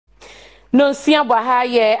No siamba ha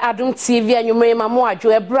ye Adum TV anyume mamu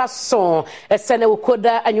adwo ebrason esene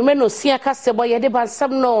ukoda anyume no sia kasebo ye de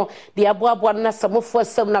bansam no de aboabo na samofo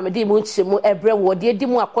asam na mede mu nchemu ebre wo de di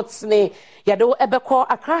mu akotene yade ebekọ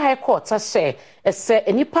Accra High Court ase ese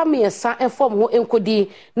enipa miensa inform ho enkodi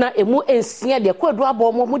na emu ensia de kwadu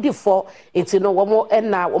abo mo mudifo enti no wo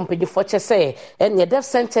na wompedifo chese enye death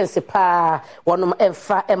sentence pa wonom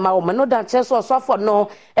emfa ema wo no dan cheso osofo no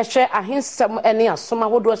ehwe ahensem ene asoma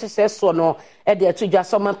wodo hyehyɛ so no ede atudwa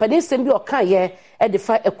so mampani sem bi oka ye ede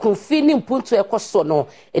fa ekunfi ni mpuntu ekoso no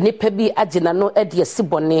enipa bi agina no ede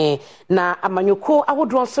asibone na amanyoko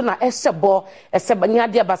awodo so na esebo esebanya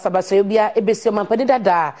de basabasa bia ebesi mampani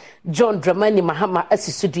dada John Dramani Mahama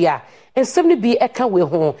asisudia ensem ni bi eka we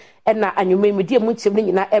ho na anyume medie mu nkyem ni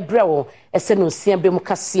nyina ebrewo ese no sia be mu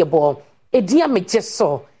kasebo edia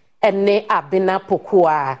megeso ene abena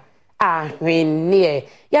pokoa ahwennie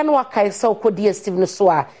ya no akai se okodi Steve no so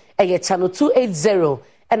a eye channel 280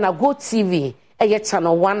 na Go TV eye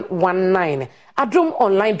channel 119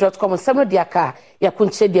 adumonline.com semno diaka ya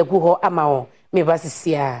kunche de gu ho ama ho me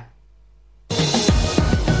basisia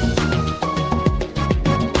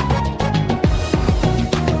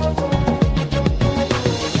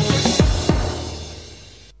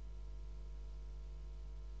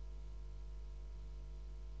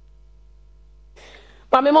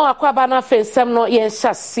Mamemo akwaba na fensem no ye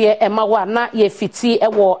hyase emawa na ye fiti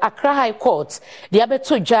ewo Accra High Court de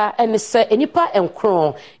abetodwa ene se enipa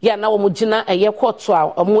enkron ya na wo mugina eye court a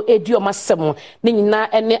omo edi omasem ne nyina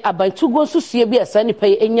ene abantugo susue bi asa nipa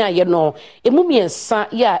ye enya ye no emu miensa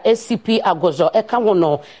ya SCP agozo eka ho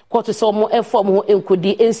no court se omo inform ho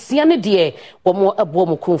enkodi ensia ne de omo abo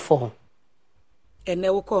mo kunfo ene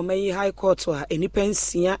woko mayi High Court a enipa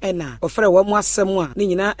nsia ena ofre wo mu asem a ne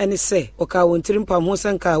nyina ene se oka wontirimpa ho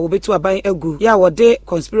senka wo betu aban agu ya wode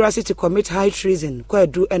conspiracy to commit high treason kwa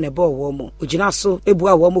adu ene bo wo mu ogina so ebu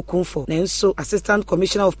a wo mu kunfo na nso Assistant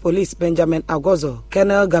Commissioner of Police Benjamin Agozo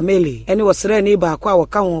Colonel Gameli ene wosre ni ba kwa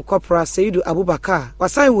woka ho Corporal Seidu Abubakar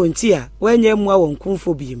wasan wonti a wanya mu a won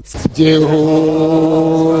kunfo biem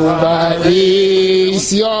Jehovah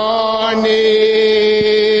is your name,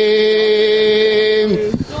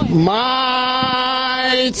 mighty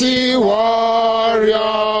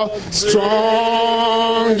warrior,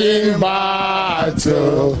 strong in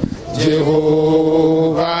battle.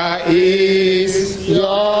 Jehovah is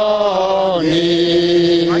your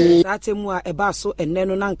name. Atemu a eba so enne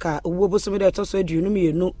no nanka owo bosomi de to so aduonu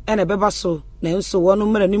mienu ene beba so na nso wono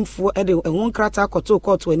mranimfo ede ehun krata akoto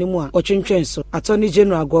court animu a otwentwen so Attorney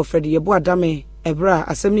General Godfred Yebo Adame ebra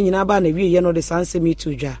asem ni nyina ba na wie ye no de sansemi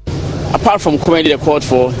tudwa. Apart from commending the court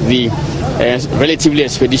for the relatively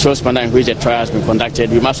expeditious manner in which the trial has been conducted,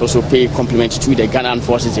 we must also pay compliment to the Ghana Armed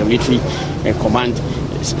Forces, the military command,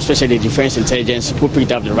 especially the defense intelligence, who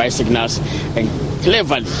picked up the right signals and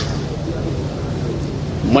cleverly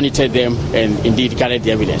monitored them and indeed gathered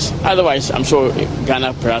the evidence. Otherwise, I'm sure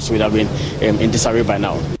Ghana perhaps would have been in disarray by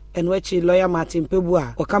now. Enwechi lawyer Martin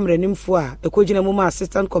Pebua o kamrenimfo a ekogina mu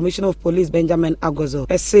Assistant Commissioner of Police Benjamin Agozo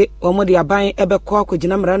ese omo de aban ebekọ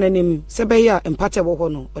akogina mrananim sebeya empate wo ho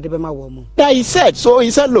no ode bema wo mu. Yeah, he said,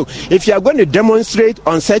 look, if you are going to demonstrate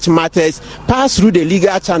on such matters, pass through the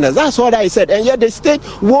legal channels. That's what I said. And yet the state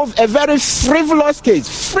wove a very frivolous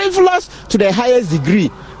case, frivolous to the highest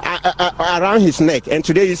degree, around his neck. And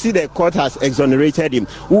today you see the court has exonerated him.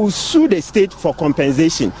 We will sue the state for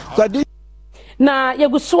compensation. Na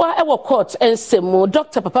yegusua ewo court ensemu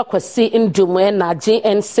Dr. Papa Kwasi Ndumwe na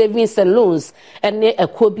JN Savings and Loans ene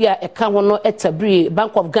ekobia eka hono etabri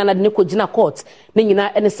Bank of Ghana de kogina court ne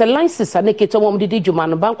nyina ene se license ane keto mom didi djuma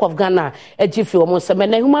no Bank of Ghana ejifi wo monseme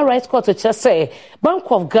na Human Rights Court chese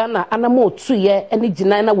Bank of Ghana anamo tuye ene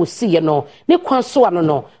gina na wosi ye no ne kwanso ano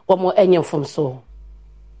no wo mo enyemfom so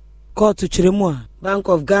court chiremu a Bank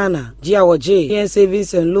of Ghana GAWJ JN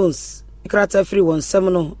Savings and Loans krata free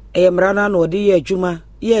 17 no eyemrana no de ye adwuma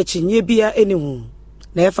ye chinye bia enihu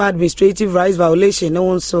na efa administrative rights violation ne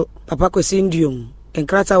wonso Papa Kwasi Ndium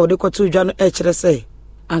enkrata wo de kwotu dwa no ekire se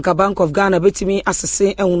anka Bank of Ghana betimi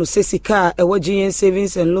asese ehunu sesika ewajiyen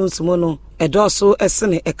savings and loans mo no edoso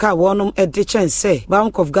esene eka wonum ede chense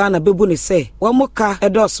Bank of Ghana bebu ne se womuka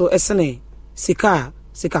edoso esene sika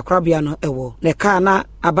krabia no ewo ne ka na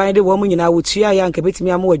aban de wo mu nyina wotua ya nka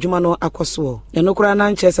betimi am wadwuma no akoso ne nokura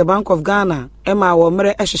na nche Bank of Ghana ema wo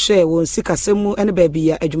mere ehhehwe won sikasemu ene baabi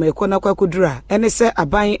ya adwuma ekọ na kwakodura ene se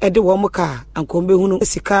aban ede wo mu ka ankombe hunu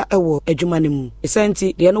sika ewo adwuma ne mu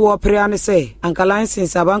esenti de no wo prea ne se anka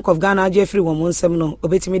license Bank of Ghana age free wo mu nsem no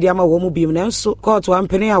obetimi de ama wo mu biem na nso court wa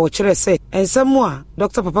mpene a wo kire se ensemu a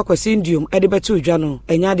Dr. Papa Kwasi Ndium ede betu dwa no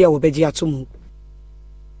enya de a wo beji atomu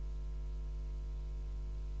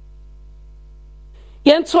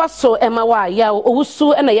Yentu aso emawa ya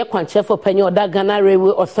owusu na ye kwanchefo panyi oda Ghana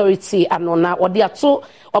Railway Authority anona odi ato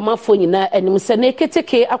omanfo nyina anim se na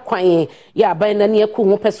keteke akwan ya aban na ne aku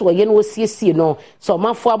hu pese wo ye no osiesie no so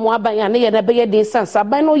omanfo amo aban ya ne ye na beye din sansa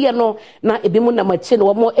aban no ye no na ebimu na machi no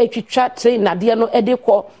wo atwitwa train na de no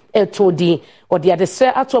edekọ etodi odi adese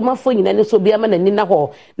ato omanfo nyina ne so bia ma na ni na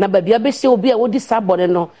ho na babia bese obi a wodi sabone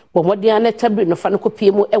no bo modi an tabri no fa no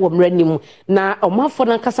kopie mu ewo mranim na omanfo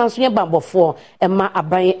na nkasa nso ye bambofo ema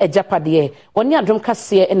aban ejapade oni adom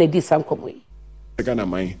kase ena di sankomo yi Ghana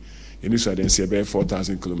man in this den say be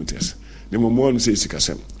 4,000 kilometers ne mo no say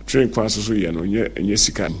sikasem train kwa so ye no nye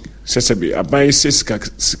sika sesebe aban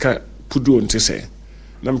sika pudu onte say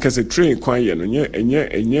na mkase train kwa ye no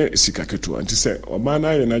nye sika ketu anti say oba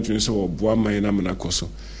na ye na dwen so oboa man na mena koso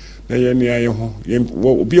na ye ne aye ho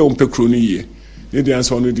obi a ompekro no ye ne de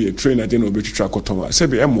ansa no de train ade na obetwitwa koton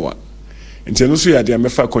sebe emoa nti no so ya de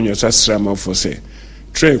mefa konyo so asra ma for say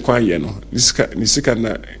train kwa ye no ni sika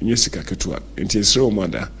na nye sika ketu nti esre o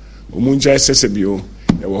moda omunja sesebio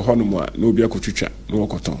e wo hono mo na obi akotwitwa na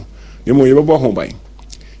wokoton yemo ye bebo ho ban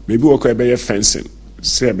maybe wo ko e be ye fencing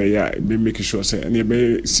say be ya be make sure say na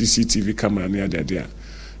be CCTV camera na ade a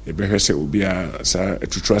e be hwese obi a sa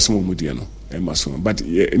atwitwa asem mu de no e maso but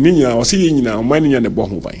ni nyina o se ye nyina o man nyina ne bo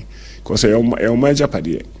ho ban because e o man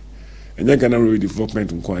japade enya Ghana Railway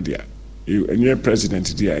Development nko ade a enye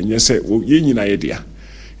president dia enye say ye nyina ye dia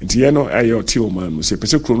nti ye no ayo ti o man no se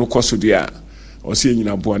pese kro no koso dia o se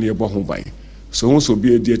nyina bo na ye bo ho ban so won so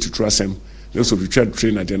be dia tutu asem na so twa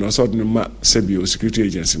trainer dia no so de ma sebio security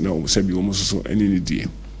agency na o sebio mo so eni ni die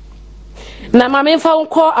na mamemfa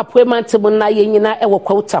unko appointment mu na ye nyina e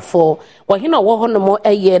wokwawtafo wo hena wo hono mo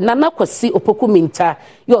eye na nakwasi opoku minta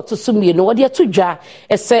ye otosumie no wode atodwa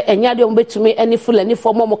ese enyade mo betumi eni fulani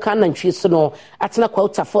fo mo kan na ntwi so no atena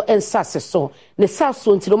kwawtafo ensase so ne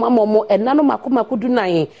saso ntiro mo enano makomakodu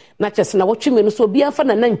nan na kyese na wotweme no so obi afa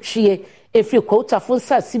na ntwie efiri kwawtafo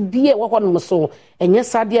nsase bie wo hono so enye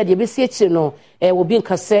sade de besi echi no obi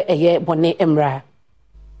nkase eye bone emra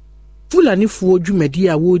Fulani fuo dwumadi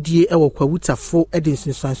a wodie e wokwawutafo ede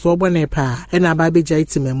nsunsuanso obone pa e na ba beja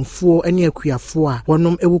itimamfuo ene akuafo a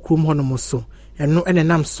wonom ewukrum honom so eno ene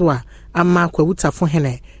nam so a ama kwawutafo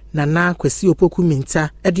hene na kwasi opoku minta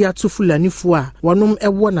ede ato Fulani fuo a wonom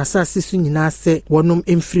ewo na sase su nyina se wonom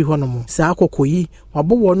emfiri honom sa akokoyi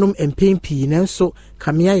wabo wonom empempi nanso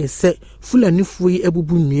kamea yese Fulani fuo yi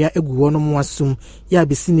ebubu nnua egu wonom wasum ya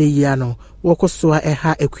besine yi ano wokosoa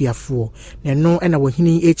eha akuafo neno ena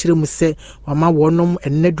wohini echire mu se wama wonom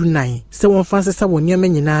enadu nan se wonfansesa woniam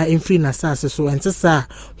nyina emfiri na sase so entesa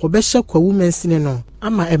wobehye kwawu mansine no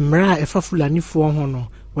ama emra efa Fulani fuo ho no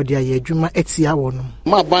wode aye adwuma etia wonom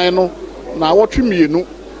ma ban no na wotwemienu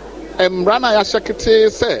emra na ya hyekete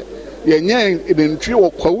se yenye identwi wo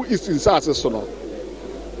kwawu isin sase so no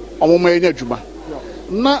omoma enya adwuma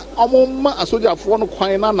na omoma asojafo no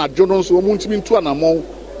kwan na nadwo no so omuntimi ntu anamon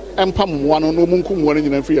empam wano no munku mwano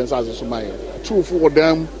nyina free ensase so maye tuufo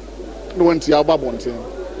wodam no wanti aba bonten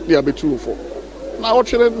dia betuufo na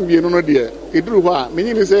wotwere mienu no de eduru ho a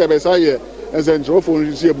menyini se ebe sa ye enzentrofo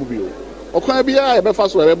nsi ebubio okwan bia ebe fa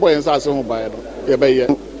so ebe boy ensase ho bae no ebe ye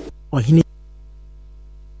ohini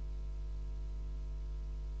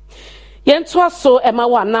Yentu aso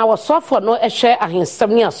emawa na wasofo no ehwe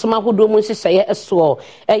ahensem ne asoma hodo mu nhyehyeye eso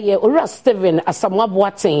eye owura Steven Asamoah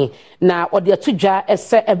Boateng na ode atudwa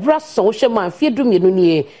ese ebra so hwe manfie dumienu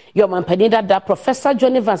nie yomampani dada Professor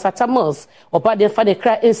Johnny Vance Atamos obade fa de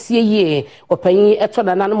kra ensie ye opanyi eto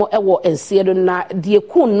nananmo ewo ensie do na de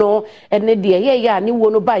ku no ene de ye ya ne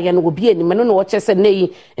wo no ba ye no obi ani me no wo kyese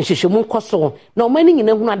nei nhyehyemu nkoso na omani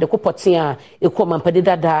nyina hunu ade kopoten a ekomampani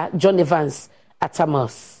dada Johnny Vance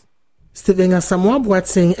Atamos Steven Asamoah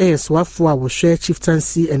Boateng swafo a wohwe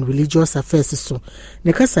chieftaincy and religious affairs so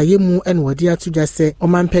ne kasa yemu en wode atudwa se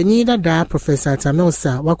omampanyi dada Professor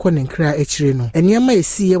Atamelsa wako ne nkra akire no eniama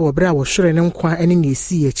esiye wo bra wo hwere ne nkwa ene ne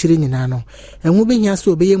esiye akire nyina no enwo behia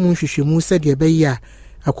so obeyemu hwehwemu se de beya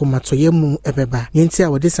akomatoyemu ebeba yenti a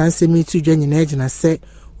wode sansemi tudwa nyina agina se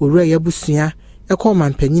owura yabusua ekọ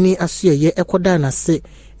mampanyini asoye ekoda na se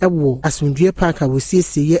ewo asundue park a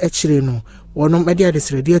wosiesie akire no wonom ade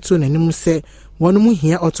adesrede to nanim se wonom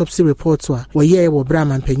hia autopsy report a woye wo bra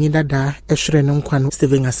mampanyin dada ehwere ne nkwa no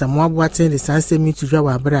Steven Asamoah Boateng de sansemi tudwa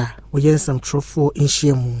wa bra woye nsam trofo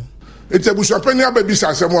nhyiamu etebusapani ababi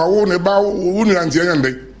sasemo a wo ne ba wo nu antie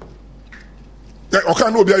nyande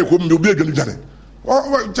oka na obi ayeko mbe obi adwani dwane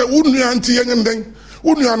wo nu antie nyande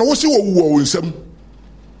wo nu ana wo se wo nsam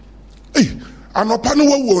anopa no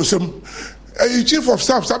wo nsam chief of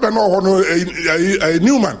staff sabe no ho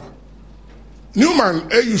no Newman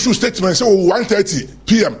issue statement say 1:30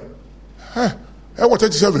 p.m. ɛwɔ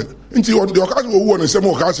 37 nti ɔde ɔka sɛ ɔwu wɔ ne nsɛm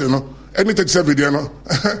ɔka se no ɛne 37 deɛ no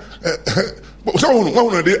sɛ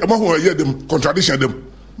wohunu de mahu ɛyɛ dem contradiction dem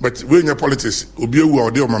but woenya politics obi ewu a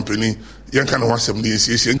ɔde ɔmampani yɛnka ne ho asɛm ne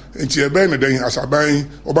yɛsiesie nti ɛbɛn ne dɛn asaban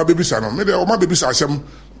ɔba bɛbisa no mede ɔma bɛbisa asɛm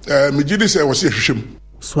megye de sɛ wɔse ahwehwɛ mu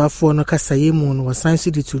soafoɔ no kasaeɛ mu no wɔsan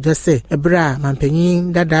so de to dwa sɛ ɛberɛ a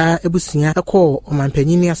mampanyin dadaa abusua ɛkɔɔ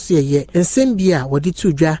ɔmampanyini asoɛyɛ nsɛm bi a wɔde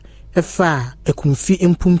to dwa ɛfa akumfi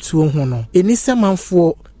mpumtuo ho no ɛni sɛ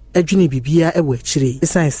manfoɔ adwene bibia ɛwɔ akyire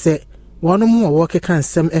ɛsiane sɛ wɔnom a wɔkeka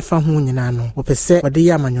nsɛm ɛfa ho nyinaa no wɔpɛ sɛ wɔde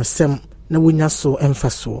yɛ amanyɔsɛm na wonya so ɛmfa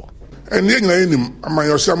soɔ ɛneɛ nyina yɛnim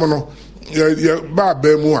amanyɔsɛm no yɛ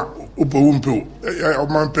baabaa mu a wopɛwo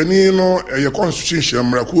ɔmampanin no ɛyɛ constitution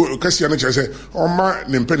mmarakuo kɛseɛ no kyerɛ sɛ ɔma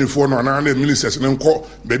ne mpanifoɔ no anaa ne ministers no nkɔ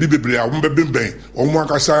baabi bebree a wɔmbɛbɛbɛn ɔmo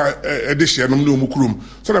akasa ɛde hyɛ nom ne ɔmu kurom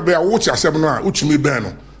sɛdeɛ bɛyɛ a wote asɛm no a wotumi bɛn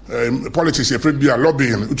no politics yɛfrɛ bi a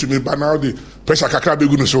lobbying wotumi ba na wode pressure kakra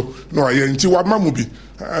bɛgu no so na ɔyɛ nti wama mu bi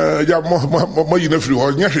mɔyi no afiri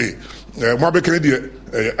hɔ nyɛ hwee moabɛka deɛ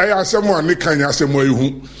ɛyɛ asɛm a ne ka nyɛ asɛm a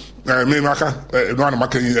ɛhu memaka no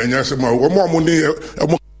anamaka ɛnyɛ asɛm a wɔmo a mo ne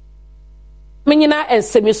menyina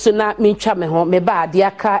ensemi so na mentwa me ho me ba ade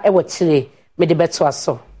aka e wɔkyire me de beto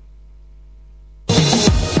aso.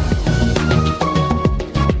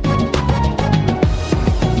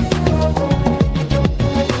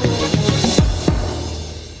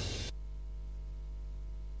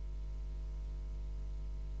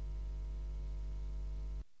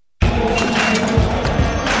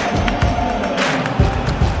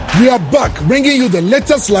 We are back, bringing you the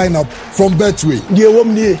latest lineup from Betway.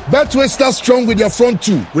 Betway starts strong with their front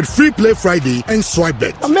two, with Free Play Friday and Swipe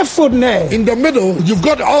Bet. In the middle, you've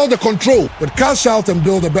got all the control with Cash Out and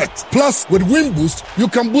Build a Bet. Plus, with Win Boost, you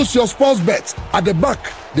can boost your sports bet. At the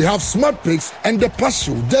back, they have Smart Picks and the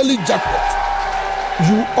Partial Daily Jackpot.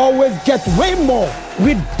 You always get way more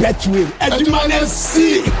with Betway. This adverts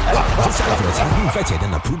have been vetted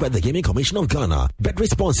and approved by the Gaming Commission of Ghana. Bet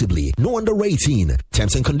responsibly. No under 18.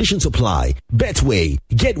 Terms and conditions apply. Betway.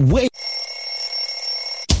 Get way.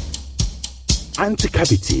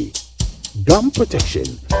 Anti-cavity, gum protection,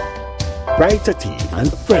 brighter teeth,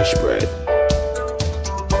 and fresh breath.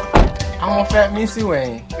 I'm a fair missy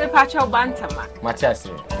way. The Pacho Bantama. Matias.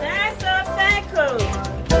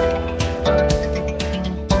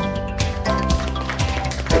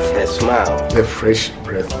 The smile, the fresh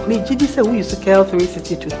breath. Me, Gidi said we use Cal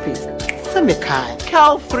 360 toothpaste. Semikai.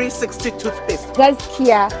 Cal 360 toothpaste. Guys,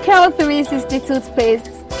 Kia. Cal 360 toothpaste.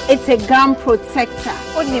 It's a gum protector.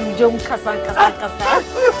 Onim jom kasa.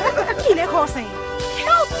 Kile Hossein.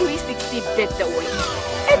 Cal 360 did the way.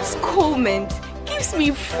 It's cool mint. Gives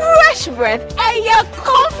me fresh breath and your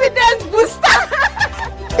confidence booster.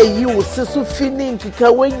 You will so feeling to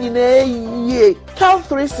Cal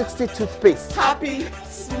 360 toothpaste. Happy.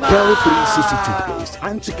 Cal 360 toothpaste,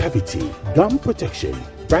 anti-cavity, gum protection,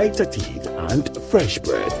 brighter teeth, and fresh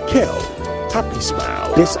breath. Cal, happy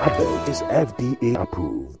smile. This advert is FDA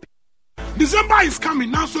approved. December is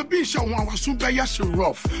coming now, so being sure one was super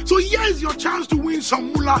rough. So here is your chance to win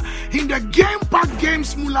some moolah in the Game Pack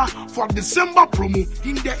Games moolah for December promo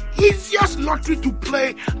in the easiest lottery to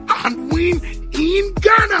play and win in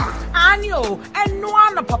Ghana. Annual and no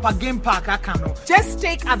one Papa Game Pack Akano. Just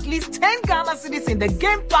take at least 10 Ghana cedis in the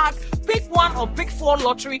Game Pack, pick 1 or pick 4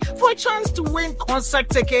 lottery for a chance to win concert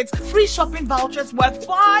tickets, free shopping vouchers worth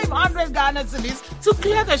 500 Ghana cedis to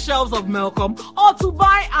clear the shelves of Malcolm or to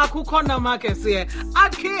buy Akukona Markets here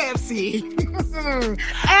at KFC.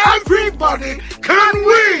 Everybody can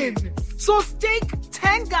win. So stake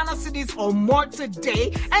 10 Ghana cedis or more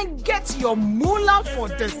today and get your moolah for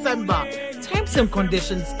December. Terms and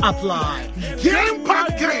conditions apply. Game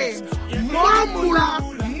Pack Games. More moolah,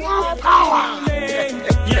 more power.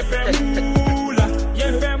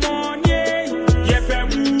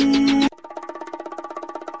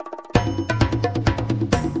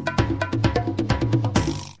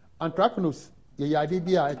 Anthracnose,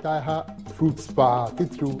 yadibia etaha fruit spa,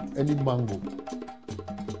 titru, any mango.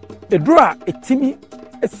 The draw a timmy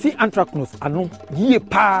see anthracnose ano ye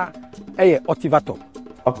pa a Octivatop.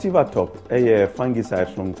 Octivatop a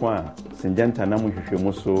fungicide from Kwa, Syngenta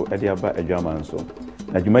Namushimoso, Ediaba Ejamanso.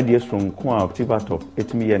 Najumadi from Kwa Octivatop,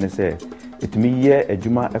 it me and say, it me ye a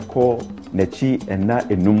Juma echo, Nechi and na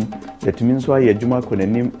enum, that means why a Juma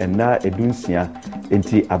conenim and na edunsia,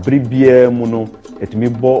 enti abribie muno, it me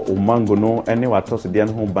bo o mango no, and never toss the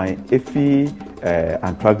home by Effie.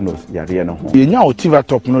 Anthracnose yare no ho ye nya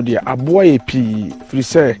Octivatop no de aboa ye pi free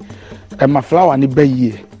say e ma flower ni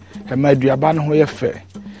baye e ma aduaba no ho ye fe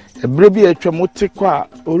e bre bi atwa mote kwa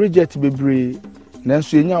origate bebre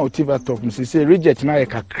nanso enya otiva top no say reject na ye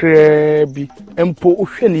kakra bi empo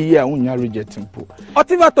ohwe ne yi a unya reject mpo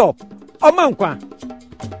otiva top omankwa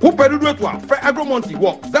who pedudu etwa for agromonti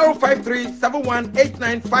wo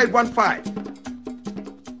 0537189515.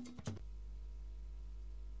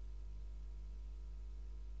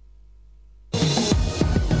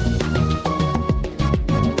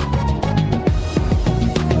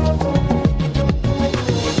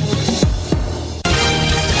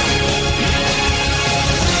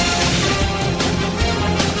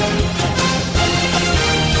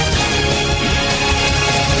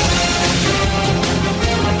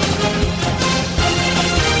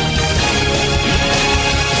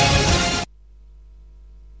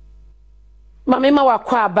 Mamema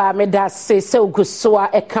wakwa ba meda se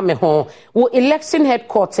ugusoa ekame ho wo election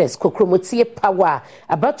headquarters kokromotie power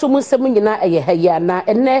abato mu nsem nyina eye haya na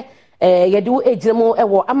ene yede wo ejiremo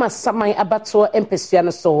ewo amasaman abato empesua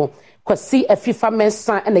no so kwasi afifa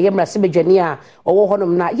mensa ene yemrase bedwani a owo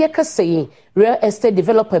honom na ye kasei real estate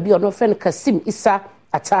developer bi ono fen Kasim Isa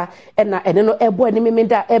ata ena ene no ebo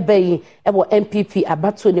animemenda ebeyi ebo MPP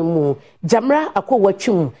abato ne mu jamra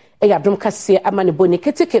akowatwum eyadom kase amane boni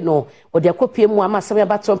keteke no odi akopie mu amasam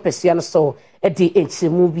abato mpesua no so edi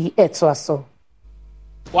enchimu bi eto aso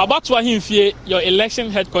wabato ahimfie your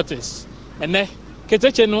election headquarters ene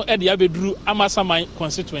keteke no edi abeduru amasaman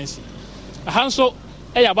constituency ahanso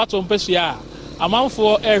eyabato mpesua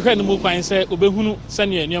amanfo ehwe ne mu kwan se obehunu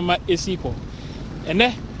sane enema esiko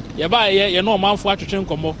ene yeba ye no amanfo atwetwe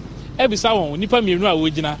nkomo ebisa won nipa mienu a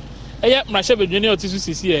wogina eye mrahye bedwene otisu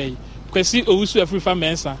sisi kwasi owusu afrifa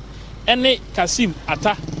mensa ene Kasim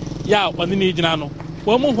ata ya oni ne gina no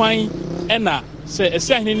wo mu hwan ena se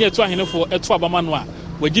esi ahene ne eto ahenefo eto abama no a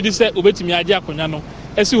wagidi se obetumi age akonya no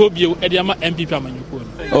esi ho bio e de ma MPP amanyuko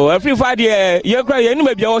no afrifa de ye kra ye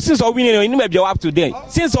nima bia o since o win no nima bia up to date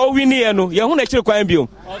since o win ye no ye hu na kire kwan bio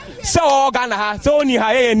se o Ghana ha se oni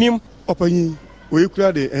ha ye nim opanyi o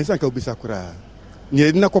yekura de ensa ka obisa kura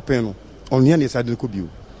ne na kopen no onia ne sade ko bio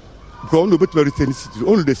because no betu return city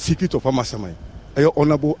only the secret of amasamai ayo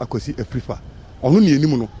honorable akosi afrifa onu ne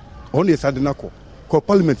enimu no onu ne sade na ko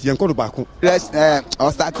parliament yen ko do ba ko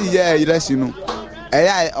o start ye election no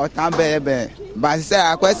eya o tan be but say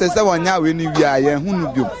akwese say wonya we ni wi aye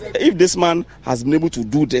hunu bio. If this man has been able to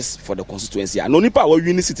do this for the constituency and only power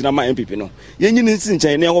win city na MPP no yen ni city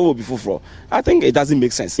nchen ne wo be foforo, I think it doesn't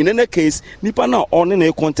make sense. In any case nipa na on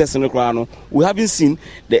a contest in the crowd, we haven't seen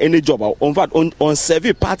the any job in fact on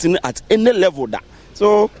survey party at any level that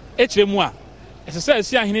so hremu a say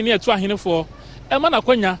si ahene ne eto ahene for e ma na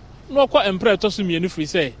kwanya no kwa empre to so mienu free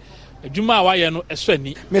say adwuma a waye no eso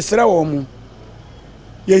ani mesra wo mu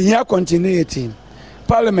ye hia continuity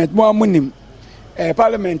parliament mo amunim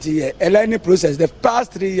parliament ye electoral process the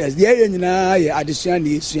past 3 years ye nyina ye addition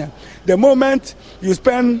ye sua the moment you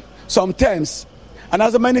spend some terms and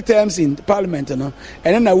as many terms in parliament no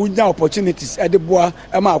and then we now opportunities at the boa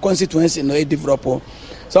ma constituency no e develop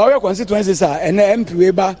so our constituencies are and MP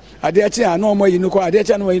we ba adechi ano mo yinuko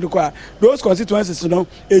adechi ano yinuko those constituencies no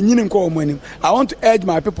enyini nko omonim. I want to urge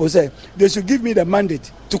my people say they should give me the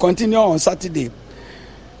mandate to continue on Saturday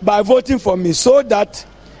by voting for me so that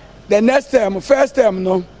the next term first term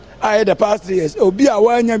no I had the past 3 years obi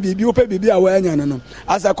awanya bibi ope bibi awanya no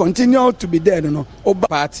as I continue to be there no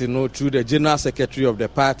party no through the general secretary of the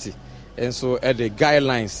party and so at the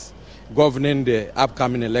guidelines governing the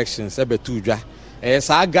upcoming elections ebetudwa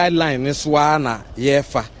sa guideline is one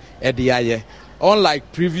yefa ediaye unlike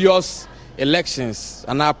previous elections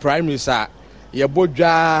and our primaries are ye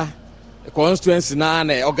bodwa constituency na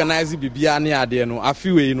organize bibia ne ade no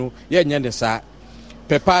afiwe no ye nya de sa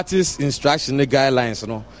per parties instruction guidelines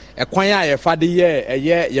no ekwan a ye fa de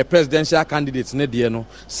ye presidential candidates ne de no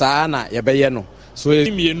sa na ye beye no so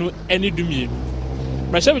mienu eni dumienu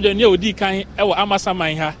brasha bedwani odi kan e wo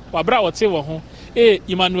amasaman ha wabra wote wo ho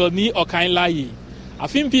Emmanuel ni okan laye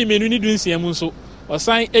afimpi menu ni dunsiam nso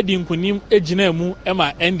osan edi nkunim egina mu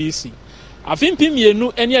ema NDC afimpi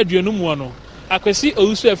mienu eni aduonu mu no akwesi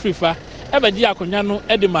owusu afrifa ebeji akonya no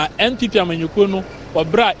edema NPP amanyuko no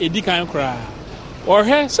wabra edi kan kra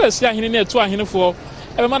orhe sesi ahene ne eto ahenefo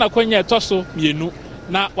ebema na kwanya etoso mienu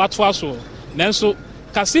na watu aso nanso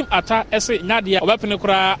Kasim ata ese nyade obepene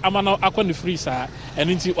kra amano akone free sa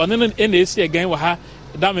enunti onene ena esi again wa ha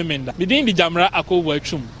damemenda midin di jamra akowo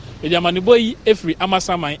atwum ejamani boyi efri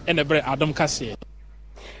amasaman enebre adom kase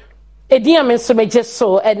edin amenso meje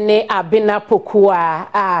so ene abena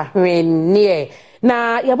pokua ahwennie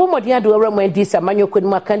na yabo modya do awra di samanyo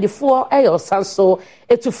kwenum akandifo eyo sanso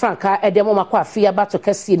etu franka ede mo makwa afia bato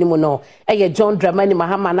kase ni mu no eye John Dramani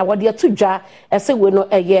Mahama na wode atudwa ese we no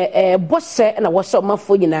eye bose na wo so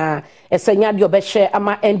mafo nyina ese nya de obehye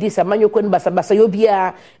ama ndi samanyo kwenum basabasa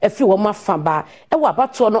yobia afi wo mafa ba ewo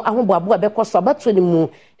abato no ahoboabo abekoso abato ni mu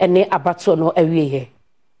ene abato no awieye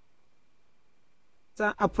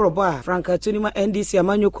aproba Franka Tunima NDC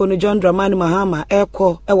amanyoko no John Dramani Mahama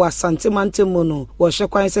eko ewa santimante mono wo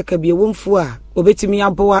hwekwan se kabie womfu a obetimi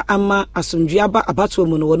aboa ama asomdua ba abato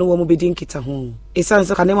mu no wono wo mobedi nkita ho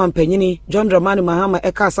esanse kanema mpanyini John Dramani Mahama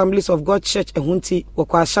eka Assemblies of God Church ehunti wo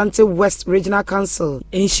kwa Ashanti West Regional Council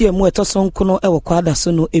enhie mu etosonko no ewo kwa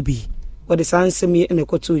adaso no ebi wode sansemi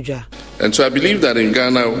enekotudwa. And so I believe that in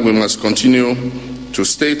Ghana we must continue to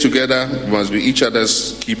stay together, we must be each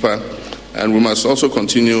other's keeper. And we must also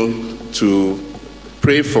continue to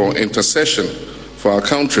pray for intercession for our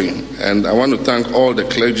country. And I want to thank all the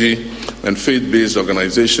clergy and faith-based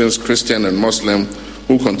organizations, Christian and Muslim,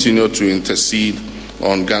 who continue to intercede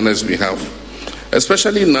on Ghana's behalf.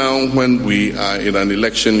 Especially now when we are in an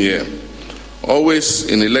election year. Always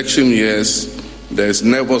in election years, there's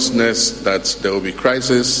nervousness that there will be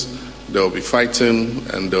crisis, there will be fighting,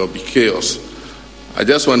 and there will be chaos. I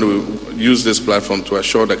just want to use this platform to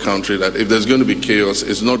assure the country that if there's going to be chaos,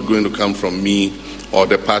 it's not going to come from me or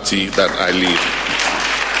the party that I lead.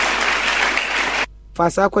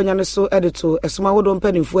 Fasa kwanya no so edito esoma wodo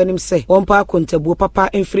mpanimfo anim se wonpa kontabuo papa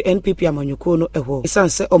enfri NPP amanyoko no eho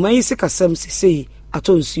isanse omanyi kasam sesei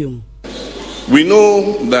atonsuom. We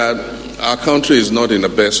know that our country is not in the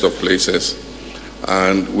best of places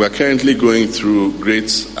and we are currently going through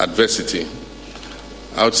great adversity.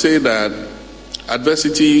 I would say that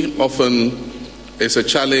adversity often is a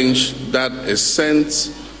challenge that is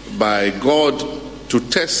sent by God to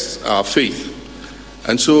test our faith.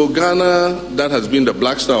 And so Ghana, that has been the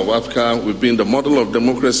black star of Africa, we've been the model of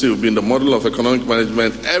democracy, we've been the model of economic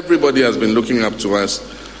management, everybody has been looking up to us.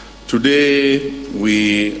 Today,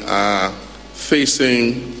 we are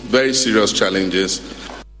facing very serious challenges.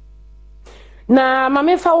 Na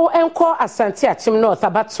mamefa wo enko Asante Achim North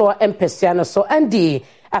abato empesiano so Andy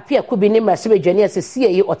apia kubi ni mrasibe dwani asesi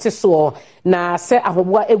yi oteso na se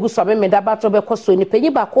ahoboa eguso amemeda bato bekoso ni panyi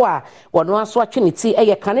bako a wono aso atweniti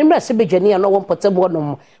eye kane mrasibe dwani no wompotebo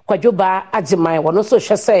nom kwajoba agiman wono so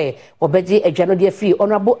hwese obeji adwano de afiri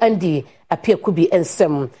honorable Andy apia kubi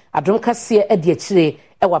ensem adom kase ade akire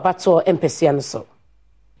ewabato empesiano so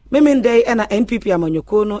Memendei ena NPP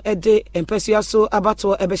amanyoko no ede empesua so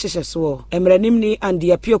abato ebehyehyɛ so emranimni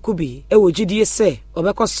andi apia kubi ewo gidie se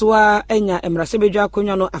obekosoa enya emrasebedwa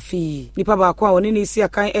akonwa no afi nipa baako a woni ne isi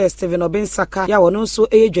akan Steven Obensaka ya wono nso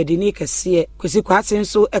eyedwadini kese kwesi kwate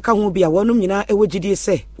nso eka ho bia wono nyina ewo gidie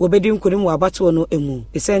se wobedi nkonim wa abato no emu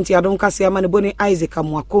esenti adom kase ama ne boni Isaac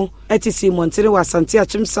Amwako etisi montere wa Asante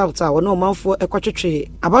Achim South a wono manfo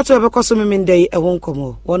ekotwetwe abato ebekoso memendei ewo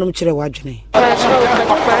nkomo wonom kire wadwene.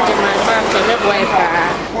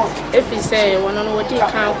 If you say one on what you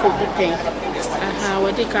can't could be pain,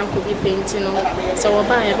 what you can't could be painting, so I'll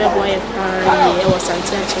buy a bed boy or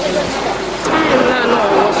something. I don't know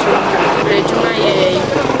what's wrong.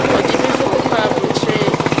 What did you feel about the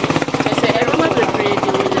trade? I say, I don't want to trade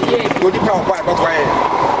you. Would you come by the way?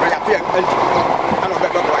 I appear and I'm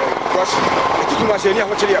because it's too much in here.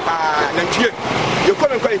 And you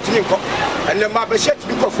couldn't quite think of, and the map is yet to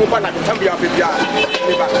be performed at the time you have been.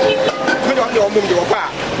 We don't know whom you are.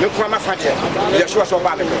 You come up here. You're sure so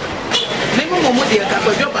bad. Never more dear,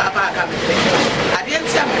 because you're back. I didn't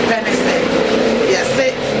say I'm going to say, yes,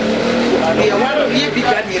 say, we are one of you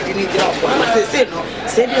began here. You need to say no,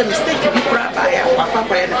 say the mistake to be brought by our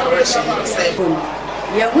papa and operation. Say,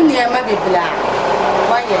 Yahunia may be black.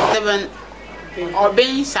 Why, 7 or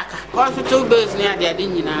being Saka. Hospital bills near the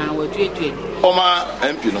Adina were treated. Oma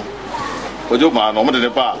MP, no. Would you man, or the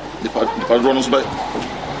bar, the Padronos by.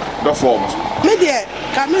 Media,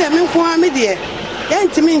 Camilla Minqua media.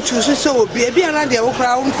 Yantimin chooses so be a beer and the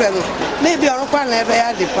crown fellow. Maybe a rock never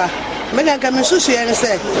had the pa. Medan Camisusi and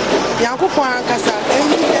said, Yanko Casa,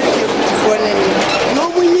 for an enemy. No,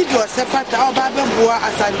 we need to separate our Baba Boa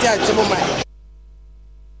as I judge a moment.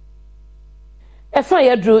 E fa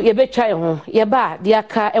ya dru ye betwa ho ye ba de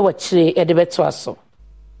aka e wachire ye de beto aso.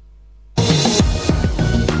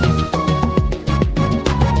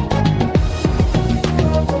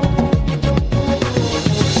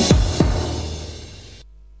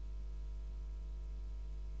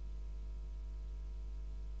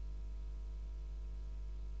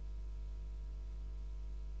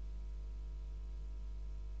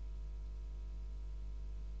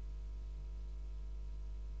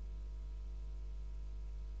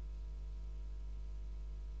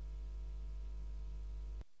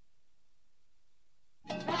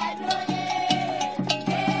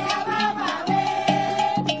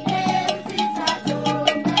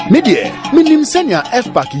 Media, minim senya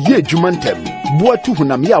F-Pack ye jumantem, buatu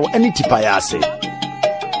hunam yaw eni tipayase.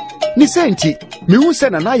 Ni senti, mi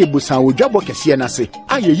unsena na ye busan wodwabo kese na se,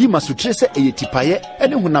 aye yi masutre se eye tipaye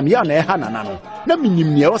eni hunam yaw na eha nanano, na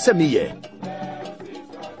minim ne ose meye.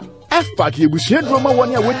 F-Pack ye busua drama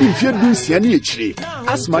woni a wodi mfie dunsia ne echire.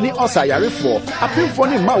 Asma ni osa yarefo, apemfo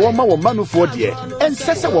ni ma wo manufo de,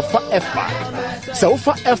 ensese wo fa F-Pack. Se wo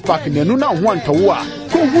fa F-Pack nenu na ho antowo a,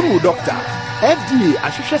 ko huru doctor. FDA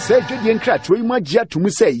ahwehwe se dwedie nkratwe yi magia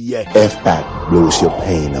tumu se ye. F-Pack blows your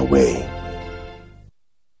pain away.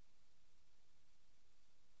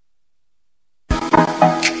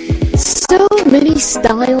 So many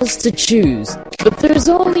styles to choose, but there's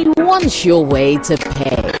only one sure way to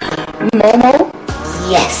pay. Momo?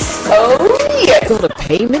 Yes. Oh, yes. Got a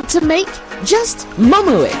payment to make? Just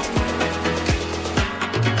Momo it.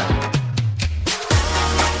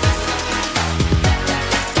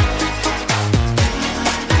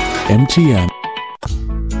 MTN.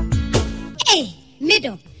 Hey,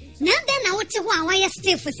 middle. Nanda na wote ho a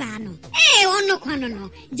still for sano. Eh ono kwano no.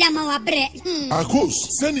 Jama wa bre. Akos,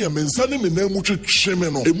 senior mensane me na mu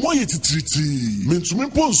twetwe no. E mo yetitiriti.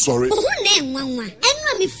 Mentumi pon sori. Ho na enwanwa.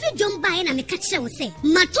 Enwa me freedom buy na me ka kire wo se.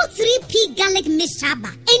 Mato 3P garlic mixture ba.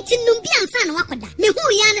 Enti numbi ansa na wakoda. Me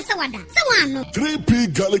hu ya ne se wada. Se wano.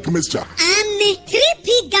 3P garlic mixture. Ane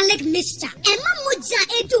 3P garlic mixture. Ema moja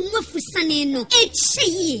edu mwafusane no.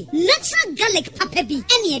 Echeyi. Natural garlic papa bi.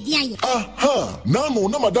 Ene edi aye. Aha. Nano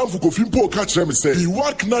na madam Fukofimpo catch me say he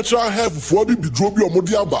work natural health for bi bidrobi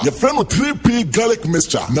omodi aba. Your friend 3P garlic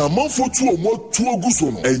mixture. Na manfo tu omo tu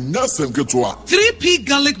oguso no. Enya semketoa. 3P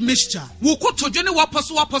garlic mixture. Wo kotojo ne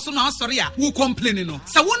waposo na asori a wo complain no.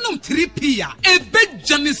 Sa wonum 3P a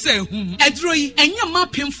ebejane se hum. Edro yi enya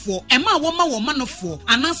mapemfo, ema wo manofo.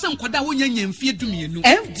 Ananse nkwada wo nyanya mfie dumienu.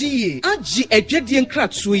 FDA agi edwedie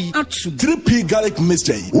nkratso yi atum. 3P garlic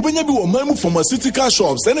mixture. Wo benya bi wo mamu pharmaceutical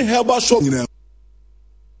shops and herbal shops.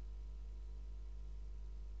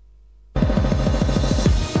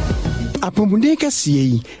 Apomune kasiye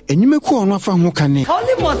yi enyime ku ono afa ho kane.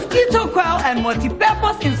 Holy mosquito coil and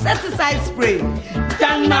multi-purpose insecticide spray.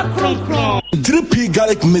 Dana kron. 3P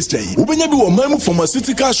garlic mixture. Ubenya bi wo mamu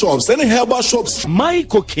pharmaceutical shops and herbal shops. My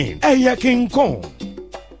cooking. Eya King Kong.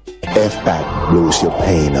 F-Pack blows your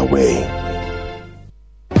pain away.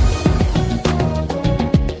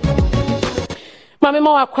 Mame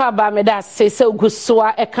ma wakwa ba me da se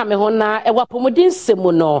ogusoa eka me ho na ewapomodin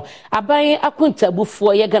semu no aban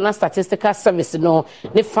akuntabufo ye Ghana Statistical Service no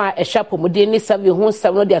ne fa ehwapomodin ni sabi ho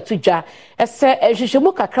nsam no de atudwa ese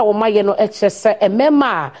ehwehwemu kakra wo maye no echese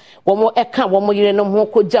emema wo mo eka wo mo yire no ho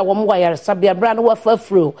koja wo mo wayare sabia bra no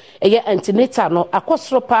wafafro eye antenatal no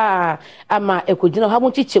akosoro pa ama ekogina ha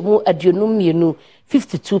mo chichemu aduonum mienu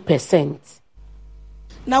 52%.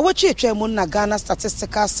 Na wachi etwemu na Ghana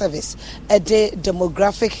Statistical Service ede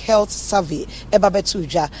demographic health survey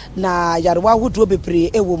ebabetuja na yarwa hudu bebre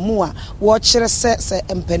ewo mu a wo kire se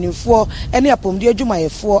empanimfo ene apomdi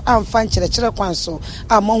adwumayefo amfa nkyerɛkyerɛ kwanso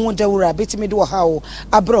amohu dawura betimi de wo hawo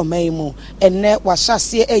abroman mu enne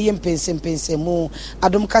wahyasie eye mpensempensemu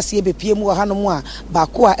adom kase bepie mu hanom a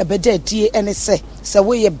baako a ebeda die ene se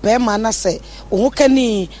wo ye bema na se wo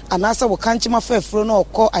kani anasa wo kanchima fafuro na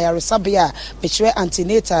okɔ ayaresabea bekyerɛ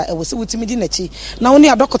antinatal ewose wutimi di nachi na woni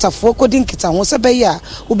adokotafo kodi nkita ho se be ya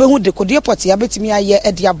ubehu de kodi airport ya betimi aye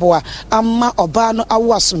ede aboa amma oba no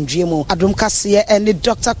awo asomdwe mu adom kase ene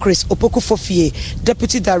Dr. Chris Opokufofie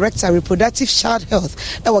Deputy Director Reproductive Child Health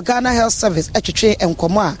ewa Ghana Health Service etwetwe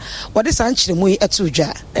enkomo a wode san kyeremu yi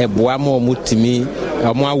etudwa eboa ma omutimi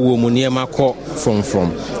omo awo mu ne makọ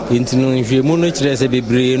from intinu nhwemu no kyerɛ sɛ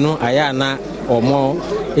bebre no aya na omo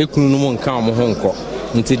ekunu mu nka omo ho nkɔ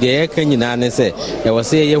nti de yɛka nyinaa ne sɛ ɛwɔ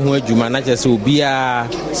sɛ yɛ ho adwuma na kyerɛ sɛ obiaa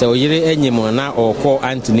sɛ oyere anyim na ɔkɔ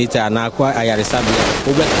antenatal na akɔ ayaresabea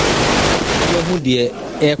wobɛhu deɛ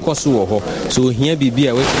ɛkɔ so wɔ hɔ so ohia biribi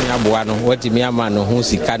a watumi aboa no watumi ama no ho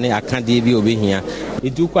sika ne akadeɛ bi obɛhia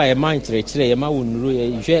ɛtu kɔ a yɛma nkyerɛkyerɛ yɛma wo nnuro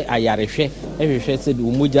yɛhwɛ ayarehwɛ ɛhwehwɛ sɛ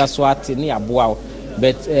omogya so ate ne aboa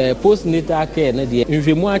but postnatal care ne deɛ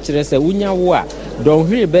nhwɛmu akyerɛ sɛ wonya wo a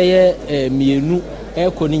dɔnhwere bɛyɛ mmienu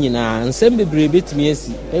eko ni nyina nsem bebre betimi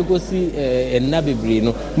asi ekosi enna bebre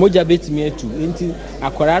no moja betimi atu enti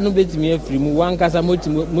akora no betimi afiri mu wankasa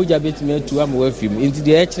moja betimi atu am wafiri mu enti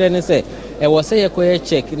de ekire ne se wo se yekoye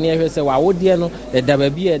check ne ehwe se wawode no da ba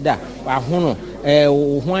bi eda ahono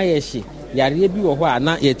ho ayehye yare bi wo ho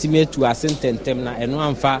ana yetimi atu asententem na eno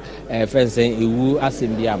amfa fensen ewu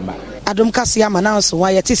asem bi amba adom kase amananso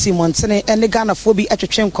wa yete Simontene ene Ghana fo bi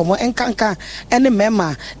atwetwe nkomo enkanka ene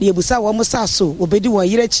mema na yebusa wo musa so obedi won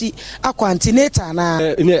yirechi akwantinata na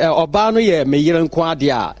oba no ye meyire nko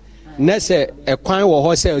ade a Nese a kwan wo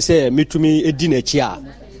ho say metumi edi nachi a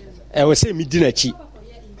e wo say me di nachi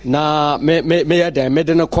na me ya dan me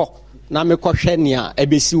de no kɔ na me kɔhwɛ nea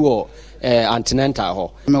ebesi wo antinental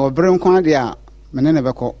ho me wo bere nkwan de a me ne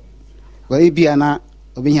bɛkɔ wa ebia na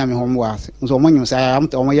obi nya me ho mo ase nso mo nyum sa am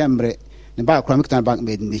to mo ya mbre ne ba kra me kitan bank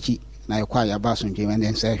me di nachi na ye kwa ya ba so ntwe me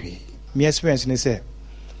den sa hwe me experience ne say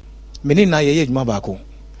me ni na ye adwuma ba ko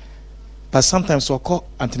but sometimes so call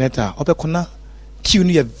antinental obekona queue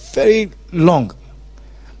no very long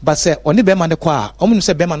but say oni be man de kwa omu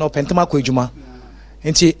say be man no pentema kwa adwuma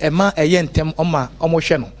nti ema eye ntem oma omo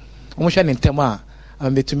hwe ne ntem a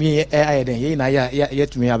betumi ayeden ye na ya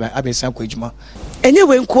tumi abesan kwa adwuma enye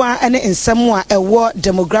wenkua ene nsem a ewo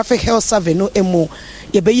demographic health survey no emu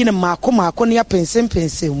ye beyi ne maako ne ya pensem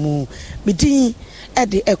mu bidin e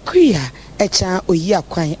de akuya echa oyi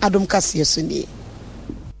akwan adom kase so ni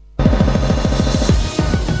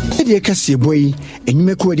de kase boy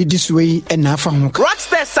enyume ko adi disuwe na afa ho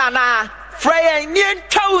Rockstar sana Freya nien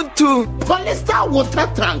tountu Polista water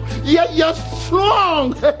tank you're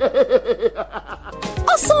strong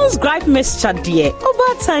Oson's gripe mixture dear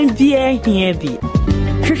over time beer here be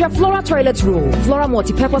Flora toilet roll, Flora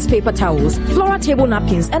multi-purpose paper towels, Flora table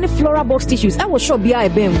napkins, and Flora box tissues. I will show be a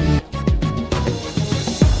bem.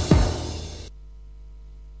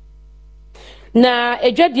 Na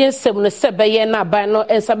edwadie nsem no sebeye na aban no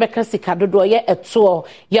ensa beka sika dodo ye eto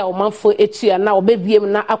ya omanfo etua na obebiem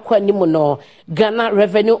na akwanimu no Ghana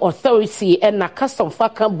Revenue Authority na custom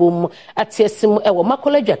faka bom atiesim ewo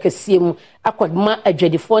makoladwa kesiem akwadma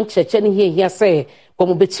adwadifo ncheche ne hia se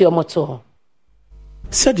komo beti omoto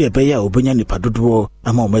Sadia beya obenya nipa dodo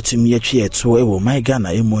ama omatumi atwe eto ewo my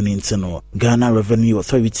Ghana emoni ntino Ghana Revenue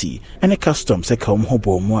Authority ene custom se ka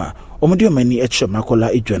omhobo mu a omode omani etwe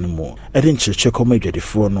makola edwane mu ede nchirche koma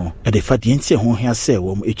edwadefo no ede fade ntie ho hia se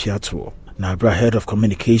wo mu etwe ato na abra head of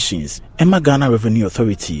communications Emma Ghana Revenue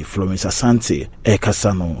Authority Florence Asante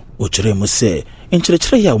kasano ochire mu se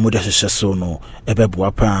nchirechire ya omode hwehwe so no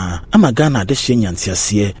ebeboa pa ama Ghana de hye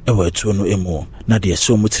nyantiase ewo eto no emu na de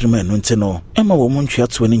so mutirima no nte no ema wo mu ntwe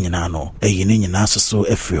ato ne nyina no eyi ne nyina so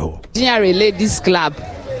efri ho Diary Ladies Club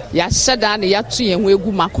ya shada na ya tu yen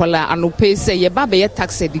egu makola anope se ye ba be ye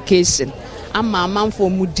tax education ama amanfo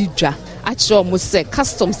mu didwa a kire mu se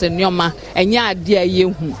customs enyoma enya ade aye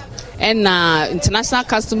hu na International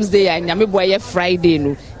Customs Day anyame boy ye Friday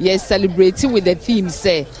no ye celebrate with the theme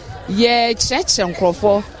say ye church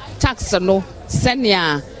nkrofo tax no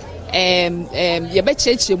senia ye be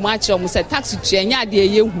church mu a kire mu se tax tu enya ade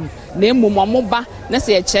aye hu na emum ba na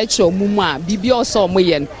se ye church omum a bibi oso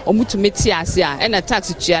omoye omutumi ase a na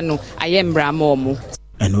tax tua no ayembra ma omu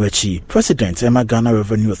Enwechi President Emma Ghana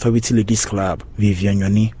Revenue Authority Ladies Club Vivian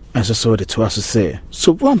Yoni so the to us say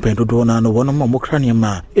so one pendodo na no one mo krania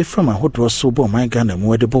ma e from ahodro so bo my Ghana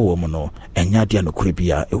mu de bo wo mu no enya de no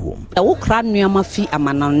kuribia ewom e wo krania ma fi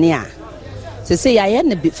amanane a se ya ye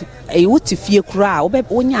ne e wuti fie kura wo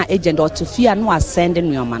onya agent to fie no asend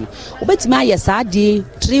nuoma no obetimi aye saa de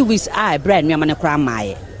 3 weeks a bra nuoma ne kura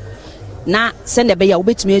maaye na send be ya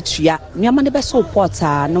obetimi atua nuoma ne be so report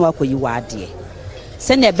a na wakoyi wade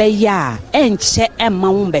send be ya enche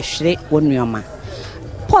emma wo behwere wo nuoma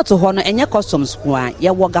port ho no enye customs kwa ye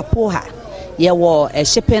wo gapoha ye wo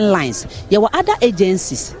shipping lines ye wo other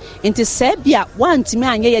agencies into sebia wantimi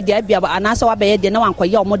anye ye de bia anasa wa be ye de na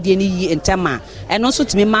wankoye omode ni yi ntema eno so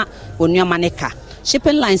timi ma onuama ne ka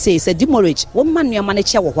shipping line says a demurrage wo ma nuama ne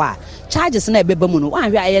che wo ho a charges na ebeba mu no wan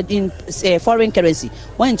hwe in foreign currency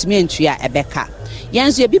wantimi entua ebeka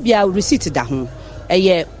yenso ye bibia receipt da ho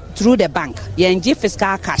ye through the bank ye ngi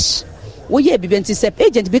fiscal cash wo ye bibenti se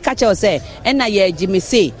agent bi ka che say na ye jimi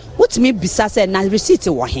say wotimi bisa say na receipt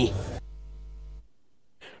wo he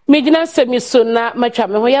Mejina semiso na matwa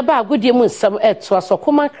me ho ya ba agodie mu nsam eto aso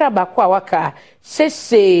koma kra ba kwa waka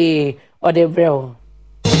sese odebrel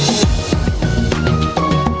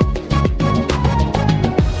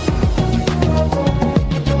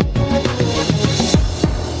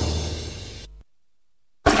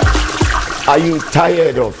Are you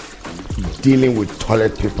tired of dealing with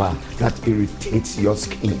toilet paper that irritates your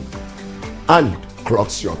skin and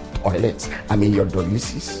clogs your toilets? I mean your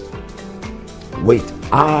WCs? Wait,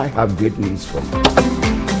 I have great news for you.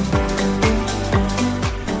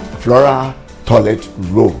 Flora Toilet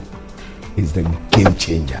Roll is the game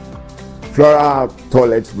changer. Flora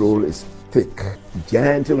Toilet Roll is thick,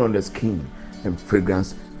 gentle on the skin, and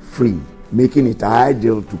fragrance free, making it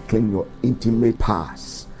ideal to clean your intimate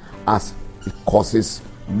parts as it causes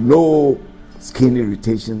no skin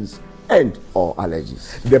irritations and or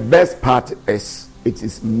allergies. The best part is it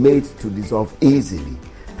is made to dissolve easily,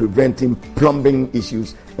 preventing plumbing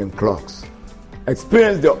issues and clogs.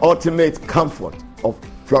 Experience the ultimate comfort of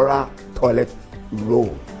Flora toilet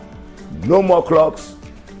roll. No more clogs,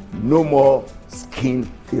 no more skin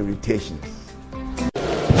irritations.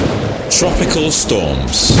 Tropical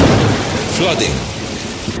storms, flooding,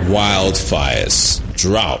 wildfires,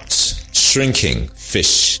 drought, shrinking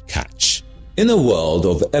fish catch. In a world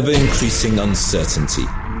of ever-increasing uncertainty,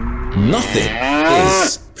 nothing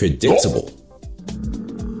is predictable.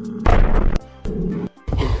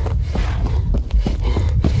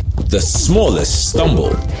 The smallest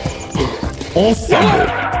stumble or fumble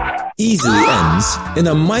easily ends in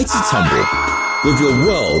a mighty tumble, with your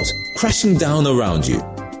world crashing down around you.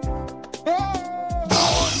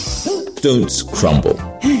 Don't crumble.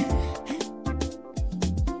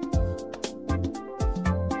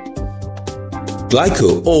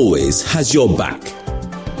 Glyco always has your back.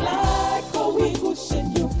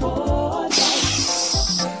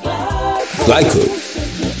 Glyco,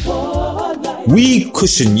 we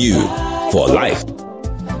cushion you for life.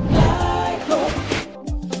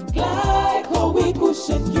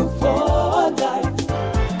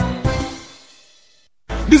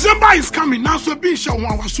 December is coming now, so be sure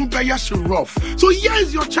one was super rough. So here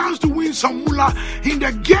is your chance to win some moolah in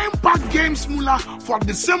the Game Pack Games moolah for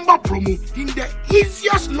December promo in the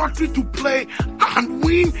easiest lottery to play and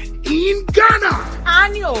win in Ghana.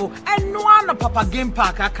 Annual and no one Papa Game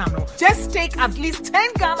Pack Akano. Just take at least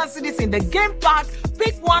 10 Ghana cedis in the Game Pack,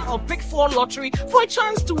 pick 1 or pick 4 lottery for a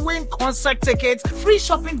chance to win concert tickets, free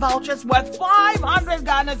shopping vouchers worth 500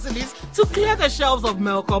 Ghana cedis to clear the shelves of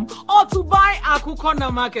Melcom or to buy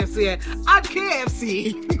Akukona Markets here at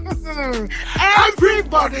KFC.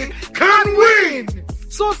 Everybody can win!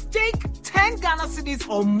 So stake 10 Ghana cedis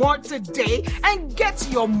or more today and get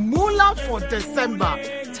your moolah for December.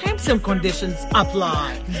 Terms and conditions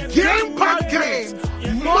apply. Game Pack Games.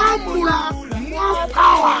 More moolah, more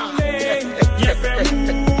power.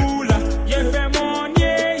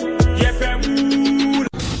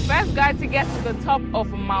 First guy to get to the top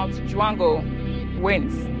of Mount Juango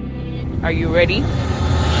wins. Are you ready?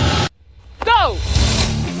 Go!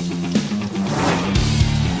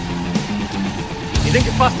 You think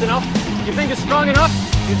you're fast enough? You think you're strong enough?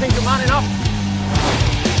 You think you're man enough?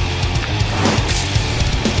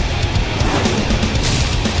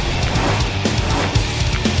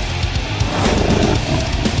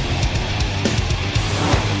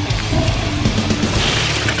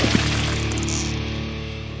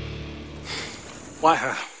 Why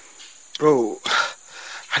her? Bro,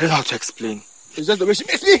 I don't know how to explain. It's just the way she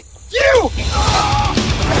makes me. You!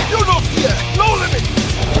 You no fear, no limit.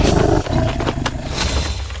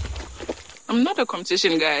 I'm not a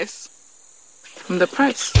competition, guys. I'm the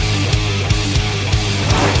prize.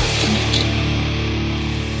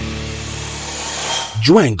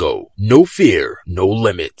 Juango, no fear, no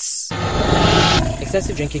limits.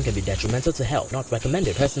 Excessive drinking can be detrimental to health. Not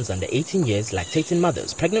recommended. Persons under 18 years, lactating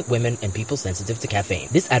mothers, pregnant women, and people sensitive to caffeine.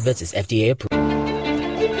 This advert is FDA approved.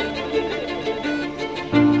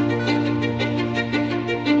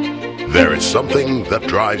 There is something that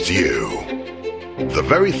drives you. The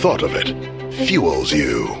very thought of it fuels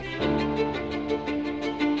you.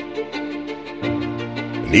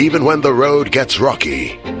 And even when the road gets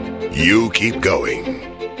rocky, you keep going.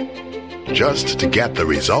 Just to get the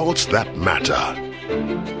results that matter.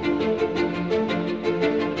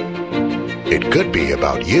 It could be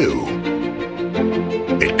about you.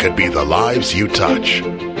 It could be the lives you touch.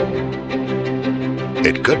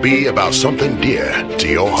 It could be about something dear to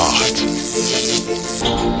your heart.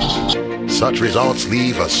 Such results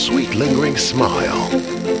leave a sweet lingering smile,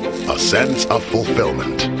 a sense of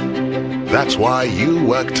fulfillment. That's why you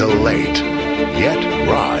work till late, yet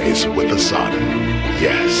rise with the sun.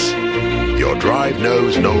 Yes, your drive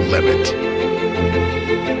knows no limit.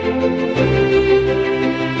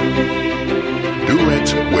 Do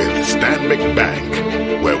it with Stanbic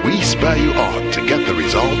Bank, where we spur you on to get the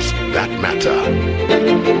results that matter.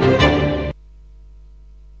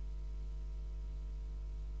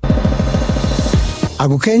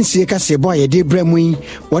 Agukensie kase boy yede bremu yi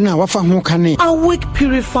wona wafa ho kane. Awake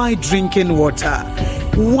purified drinking water.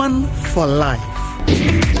 One for life.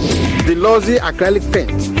 The Lozi acrylic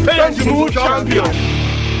paint. Paint champion.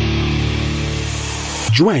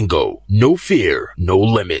 Juango, no fear, no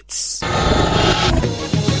limits.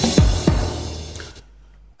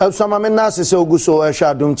 Elsama mena se oguso ehwa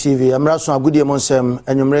Adom TV amraso agudie monsem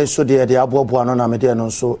enwumre so de abobo ano na mede no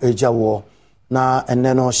so ejawo na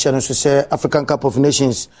enne no hye no so se African Cup of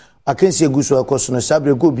Nations akensi eguso ekoso no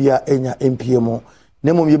sabre go bia enya MPM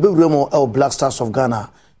nemo yebewure mo el Black Stars of Ghana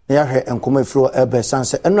na yahwe enkoma efro ebe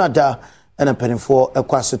sanse enu ada ena penifo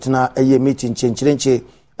ekwasetena eye meeting chenchirenche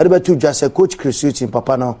betu dwa se coach Chris Utin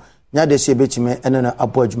papa no nya de se betime ene na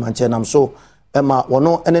abo adwuma nche nam so ema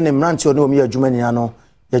wono ene ne mrante oni omi adwuma nia no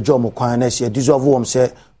ye jo mo kwan na se dissolve wom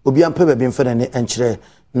se obi ampe be mfene ne enkyere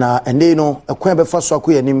na ene no ekwan be fa so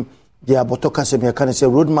akoyanim de aboto kase me kan se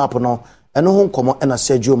road map no ene ho nkomo ena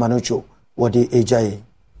Sergio Manucho wode ejaye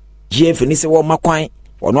GF ni se wo makwan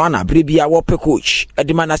wono ana brebia wo pe coach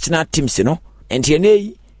edima national teams no enti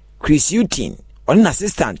ene Chris Utin on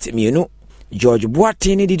assistant mienu George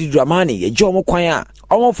Boateng di Dramani ye jo mo kwan a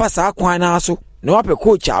omo fa sa kwan na so na wa pe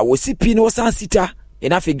coach a wo sipi no san sita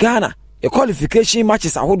ina fi Ghana e qualification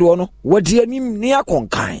matches ahodo no wodi anim ne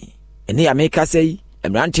akonkan ene ya meka sei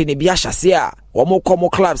emrante ne bia hyase a omo komo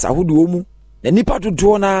clubs ahodo mu na nipa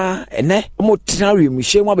dodo na ene omo tenare mu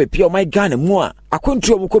hye mu abepia o Ghana mu a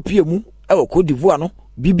akontu omo kopie mu e wo Cote d'Ivoire no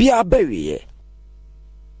bibia abawiye.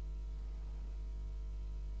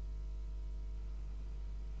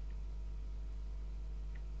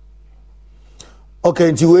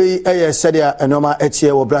 Okay, nti we sadia enoma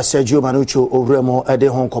etie wo bra Sergio Manucho owremo ede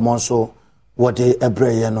hon common so wode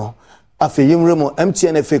ebreye no afi yimremo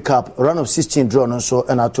MTN FA Cup round of 16 draw no so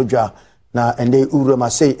na todwa na ende urema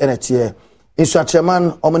sei enetie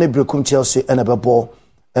insuatreman omene brekum Chelsea ene bebo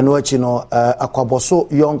eno achi no akwaboso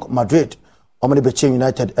Young Madrid omene beche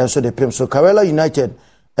United enso de pem so Karela United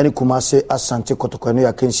ene Kumase Asante Kotoko no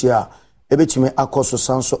yakensia ebetime akoso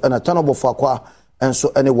sanso ena tanobofo akwa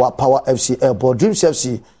enso ene wa Power FC Airport Dreams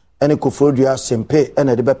FC ene Kofrodua Sempe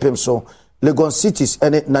ene de bepem so Legon Cities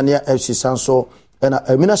ene Nania FC sanso ene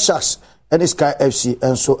Emina Sharks ene Sky FC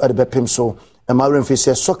enso ene bepem so Emaren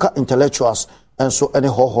Fise Soccer Intellectuals enso ene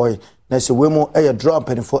Hohoi na se wemo eye draw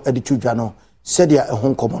penifo ede tudwa no sedia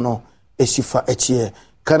ehon komo no esifa etie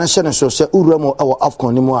kana hyene so se uramo awo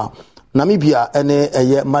Afcon ni mu a Namibia ene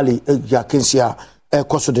eye Mali ya Kensia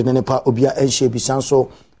ekoso de nepa obia enhye bisanso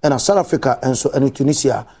ena South Africa enso ene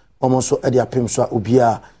Tunisia omonso ede apemso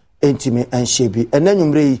obia entime enhye bi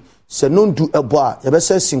enanwumre se nondu ebo a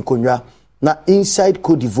yebese sinkonwa na inside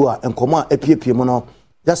Cote d'Ivoire enkomo a epiepie mu no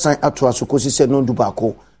yasan atoa so kosi se nondu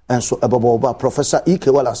bako enso ebobo ba Professor Ike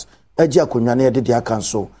Wallace eji akonwa na yede de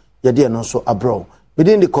akanso yede no so abro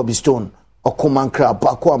within the Cobblestone okomankra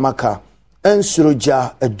bako amaka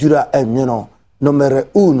ensuroja adura enweno numero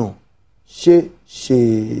 1 she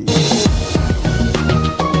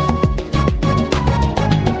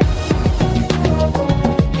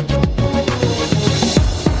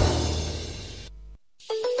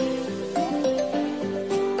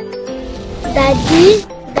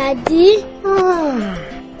Daddy,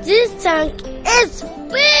 this tank is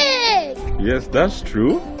big. Yes, that's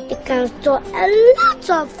true. It can store a lot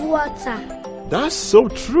of water. That's so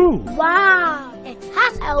true. Wow, it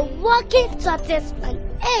has a working tortoise on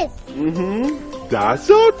it. That's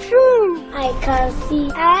so true. I can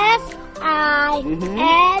see F-I-N-T-E-X.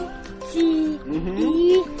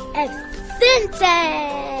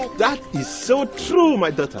 Syntax. That is so true, my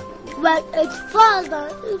daughter. When it falls down,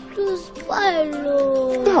 it will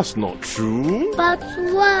spoil. That's not true. But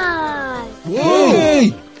why?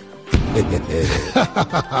 Hey!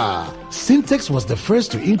 Syntax was the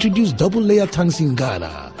first to introduce double-layer tanks in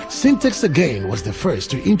Ghana. Syntax again was the first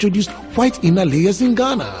to introduce white inner layers in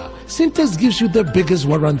Ghana. Syntax gives you the biggest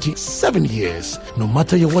warranty, 7 years. No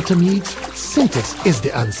matter your water needs, Syntax is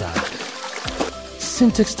the answer.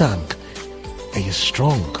 Syntax tank. Are you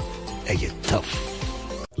strong? Are you tough?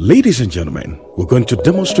 Ladies and gentlemen, we're going to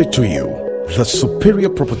demonstrate to you the superior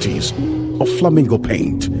properties of Flamingo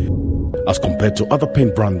paint. As compared to other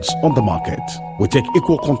paint brands on the market, we take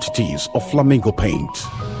equal quantities of Flamingo paint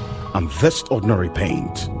and this ordinary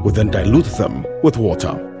paint. We then dilute them with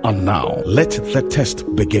water. And now, let the test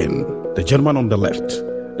begin. The gentleman on the left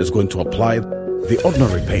is going to apply the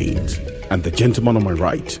ordinary paint, and the gentleman on my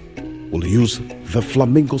right will use the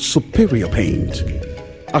Flamingo superior paint.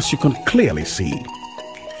 As you can clearly see,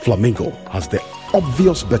 Flamingo has the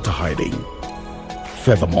obvious better hiding.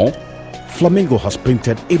 Furthermore, Flamingo has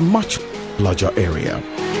painted a much larger area.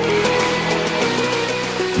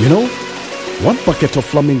 You know, 1 bucket of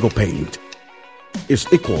Flamingo paint is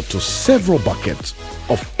equal to several buckets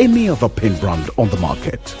of any other paint brand on the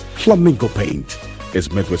market. Flamingo paint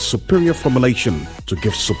is made with superior formulation to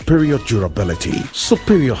give superior durability,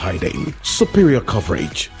 superior hiding, superior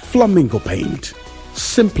coverage. Flamingo paint,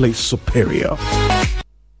 simply superior.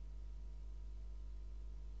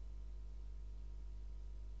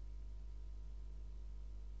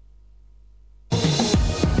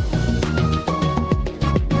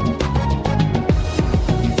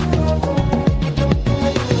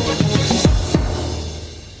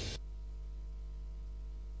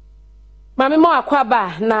 Mami mo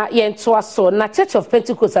akwaba na yentoa so na Church of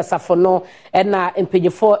Pentecost asafo no na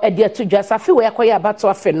empenyefo ade atudwa asafe we akoya abato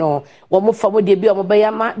afe no wo mo famo de bi o mo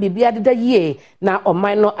beya ma bibia deda yie na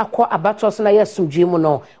oman no akọ abato so na yasumdwe mu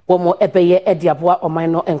no wo mo ebeye ade aboa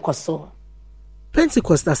oman no enkoso.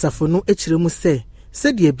 Pentecost asafo no ekire mu se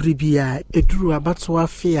de bribia eduru abato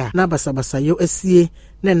afe a na basabasa yo asie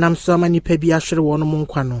na nam so amanipa bi ahwere wonom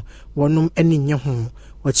nkwa no wonom ani nye ho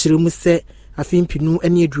wakire mu se afimpinu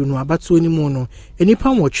eni eduru no abato ni mu no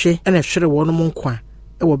enipa nwotwe na hwere wonom nkwa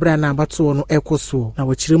wo bra na abato no ekoso na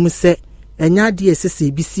wakire mu se enya de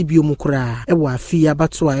esese bisi bi omukura wo afi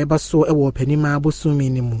abato a ebaso wo panima abosumi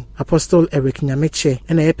ni mu. Apostle Eric Nyameche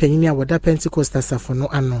na yepanyini a woda Pentecost asafo no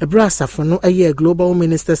ano ebra asafo no eye Global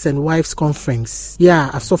Ministers and Wives Conference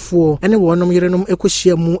ya asofo ene wonom yerenom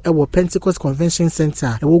ekohia mu wo Pentecost Convention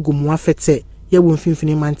Center wo gumu afete ye wo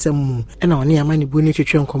mfimfini mantem mu na one amani bu ni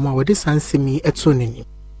twetwe nkomo a wode sansemi eto nani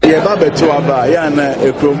ye ba beto aba ya na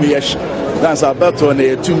ekromu yesh that's abato na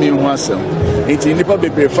etumi hu asem nti nipa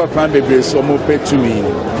bebre fa kwan bebre so mo petumi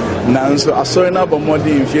na nso asori na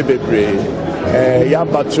bomodi mfie bebre ya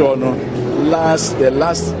bato no the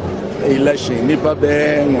last election nipa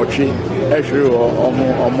be nwotwe ehwe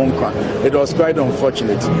omonkwa. It was quite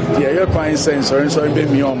unfortunate. The your kwan sense so be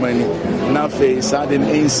mi omani na face had an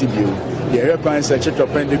NCB. The European Church of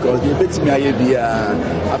Pentecost, the bit me aye bia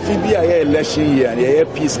afi election year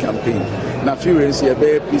and peace campaign. Na few years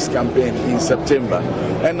peace campaign in September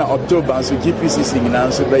and October so GPCC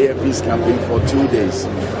in so peace campaign for 2 days.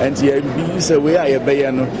 And here be say we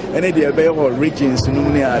are no any the regions no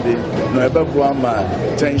ni ade no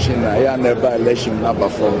ebe tension na never election number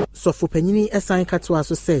 4. So for panyini esan katwa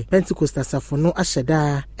so say Pentecost asafo no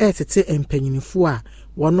ahyeda etete empanyinifo a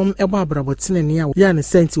wonom ebo abrabotene ne a ya ne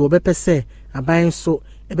senti wo bepese aban so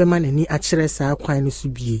ebema nani akire saa kwan no so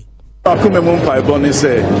bie. Akome mo mpa ebo ne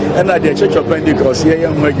say na the Church of Pentecost ye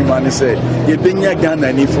hu adwuma ne say ye benya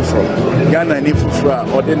Ghana ni fufuro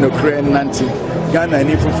a ode no kre nanti Ghana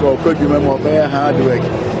ni fufuro kodwuma mo be hard work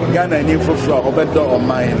Ghana ni fufuro obedo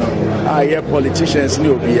oman no a ye politicians ni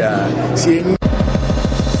obia see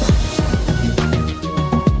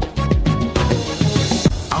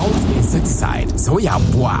insecticide so ya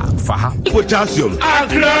boa faha potassium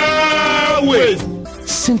agra with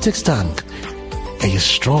Syntex tank. Are you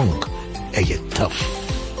strong? Are you tough?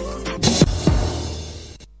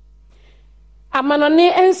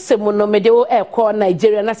 Amanone ensemu no medeo ekọ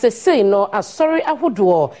Nigeria na sesei no asori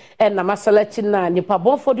ahodo na masalachi na nipa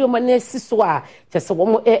bonfodi omane siso a tese wo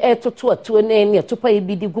mo toto atu ne atopa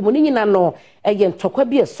ibidi gumu ni nyina no eye ntokwa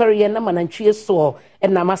bi asori na manantwie so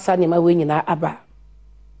na masa ne ma we nyina aba.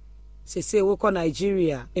 Sese woko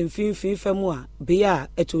Nigeria mfimfin famu a bia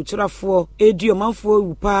etuturafo ediomanfo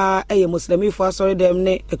wupa eye muslimifo asori dem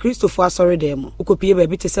ne kristofo asori dem ukopie ba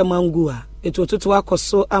bi tese mangu a etututu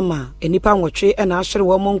akoso ama enipa nwotwe na ahwere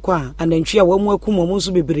wo monkwa anantwi a wo mu akumo mu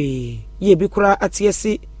nso bebre ye bi kura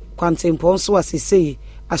atiesi kwantempon so asese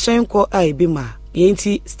ahyenko a ebima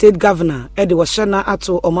yenti state governor ede wo hye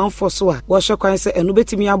ato omanfo so a wo hye kwan se enu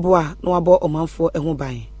betimi aboa na wabo omanfo eho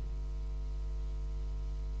ban.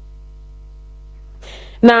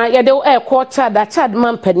 Na yade ekota da Chad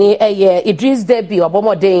mampani Idris Deby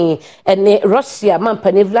obomoden ene Russia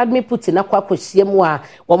mampani Vladimir Putin akwa kosie mu a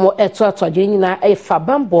womo eto nyina fa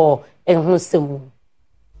bambo ehonsemu.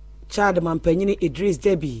 Chad mampani Idris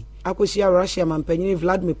Deby akosia Russia mampani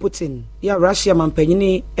Vladimir Putin ya Russia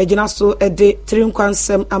mampani ejina so ede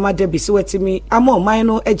trinkwansem amadeby se watimi ama oman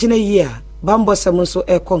no ejina yi a bambo sem so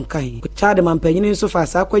ekonkan. Chad mampani so fa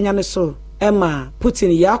sa akwanya ne so Emma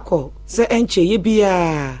Putin yako se enche ye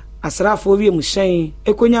bia asrafo wie mu hyen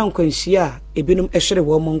ekonya nkwanhia ebinum ehwere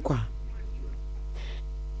wo mo nkwa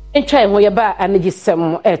encha ho ye ba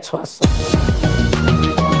anagisem eto aso.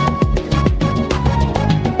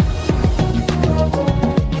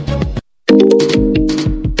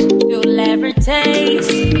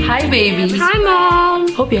 Hi, baby. Hi,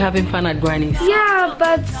 Mom. Hope you're having fun at Granny's. Yeah,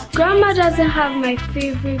 but Grandma doesn't have my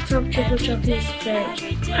favorite top chocolate spread.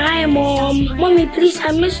 Hi, Mom. Mommy, please,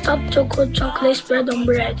 I missed top chocolate spread on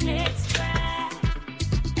bread.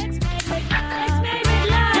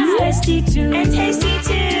 Tasty too. And tasty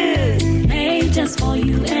too. Made just for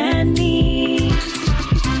you and me.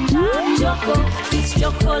 Choco, it's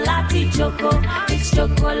chocolate choco. It's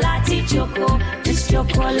chocolate choco. It's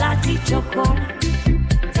chocolate choco.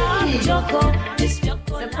 Choco, it's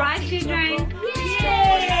chocolate. Surprise children!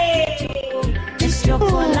 Yay! It's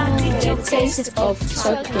chocolate choco. Taste of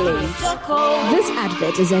chocolate. This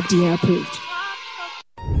advert is FDA approved.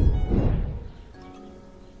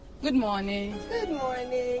 Good morning. Good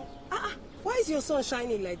morning. Why is your sun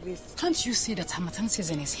shining like this? Can't you see that Hamatan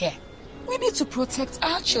season is here? We need to protect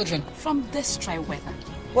our children from this dry weather.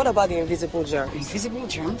 What about the invisible germs? Invisible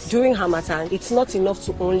germs? During Harmattan, it's not enough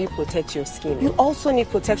to only protect your skin. You also need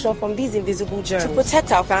protection from these invisible germs. To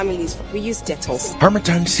protect our families, we use Dettol.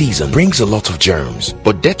 Harmattan season brings a lot of germs,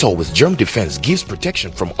 but Dettol with germ defense gives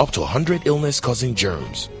protection from up to 100 illness-causing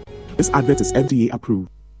germs. This advert is FDA approved.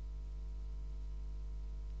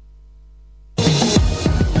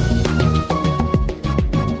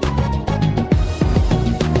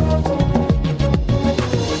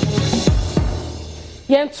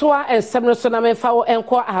 Yentoa and SamsonAmenfao and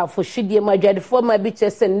Qua for Shidi Majad for my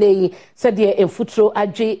bitches and Nay said the Enfutro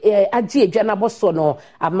Aji Janabosono,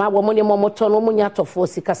 Ama Womoni Momotono Munyato for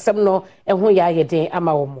Sika Semno and Huya de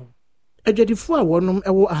Amaomo. Adwadifo a wonom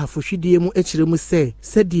ewo ahafohwedie mu ekyire mu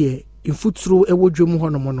said the Infutro ewo dwom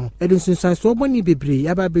honomono edin sunsan so boni bebre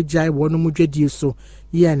aba bejai wonom dwadie so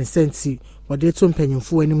ye ne senti wode to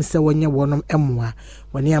mpanyimfo anim se wonye wonom emmoa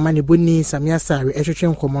wone amane boni samiasare ehwehwe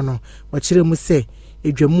nkomo no wakire mu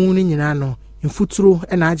edwamu ni nyina no mfuturo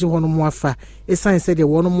na age hono afa esan se de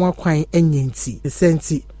wono mo akwan enyanti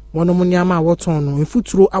senti wono mo niama woton no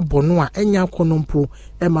mfuturo abono a enya konompo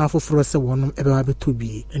ma afoforo se wono ebewa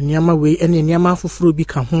betobie niama we ene niama afoforo bi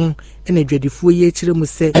ka ho ene dwadifuo ye kire mu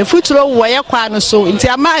se mfuturo wo ye kwa no so nti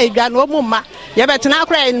ama edwa no mu ma ye betena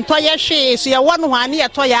akra nto ye hwe so ye wono ho ane ye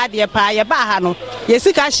to ya ade pa ye ba ha no ye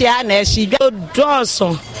sika hye na ehyi dwa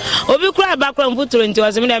doso obi kura ba kwa mfuturo nti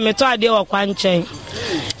wase me de meto ade wo kwa nchen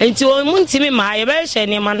enti wo mu ntimi ma ye be hye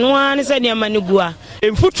ne ma no ane se ne ma ne gua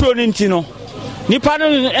mfuturo ni nti no nipa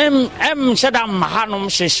no shada mahanom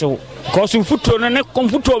hyehyew cause mfuturo no ne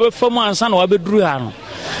mfuturo be fam ansa na wabeduru ha no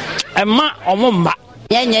ema omomba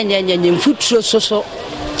nye mfuturo soso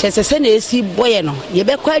chese na esi boye no ye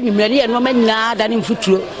be kwa nwumere ye no ma nyina da ne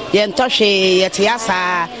mfuturo ye ntohwe ye te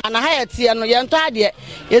asa ana ha ye te no ye nto ade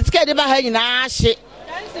ye sika de ba ha nyina hye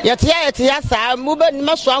ye te asa mu be ni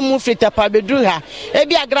maso amu frita pa beduru ha e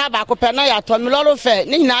bi agra ba ko pe na ya to mi lolo fe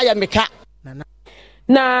ni nyina ya meka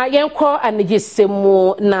na yenko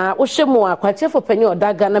anigisemu na wohwemu akwachefo panyi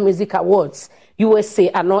odaga na Music Awards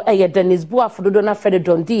USA ano eye Dennis Buafododo na Fred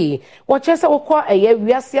Dondi wochese wokọ eye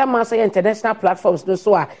wiase amasa international platforms no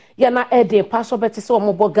so a ya na ede paso beti se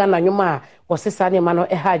omobo Ghana nyuma wosesa ne ma no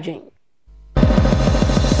ehagyen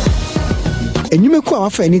enyumeku a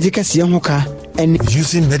wafa eni dikase ho ka.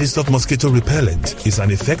 Using Medistop mosquito repellent is an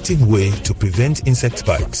effective way to prevent insect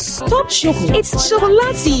bites. Stop sugar. It's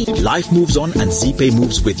chocolatey. Life moves on and ZPay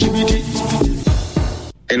moves with you.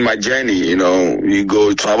 In my journey, you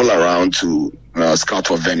go travel around to scout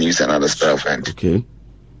for venues and other stuff. And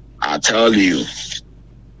I tell you,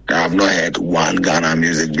 I have not heard one Ghana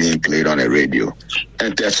music being played on a radio.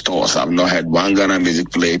 Enter stores, I've not heard one Ghana music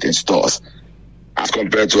played in stores. As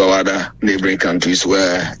compared to our other neighboring countries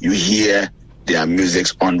where you hear their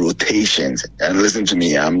music's on rotations. And listen to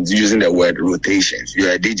me, I'm using the word rotations.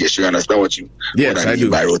 You're a DJ, so you understand what I mean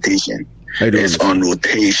by rotation. It's on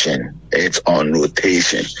rotation. It's on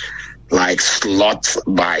rotation. Like slot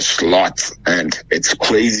by slot. And it's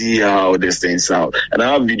crazy how this thing sounds. And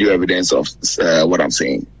I have video evidence of what I'm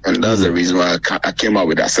saying. And that's the reason why I came out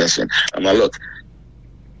with that session. I'm like, look,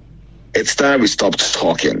 it's time we stop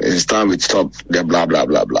talking. It's time we stop the blah, blah,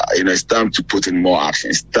 blah, blah. It's time to put in more action.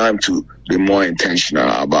 It's time to be more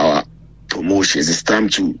intentional about promotions. It's time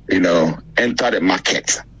to, enter the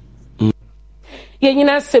market.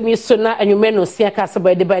 Yenyina semi so na anwumeno sia ka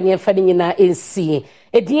sabo de ba ne fa nyina ensi.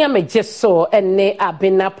 Edinya mejeso enne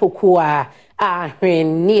abena pokua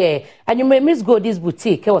ahwennie. Anwume Miss Goldie's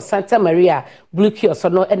boutique e Santa Maria Blue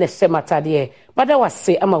Kiosk no ene hye matade. Bada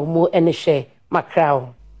wase ama wo ene hye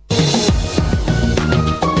makrao.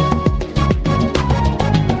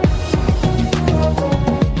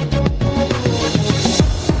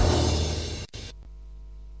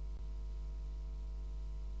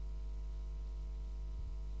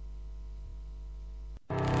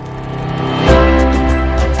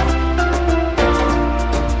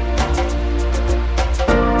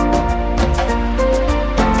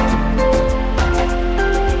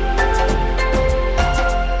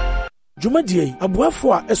 Jumadie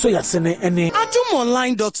abuafo a eso yasene ene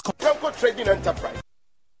ajumonline.com Temple Trading Enterprise.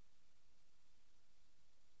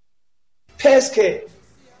 Pesque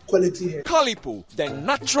quality hair. Calipo, the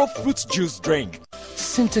natural fruit juice drink.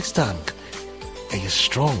 Syntax tank. Are you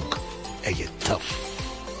strong? Are you tough?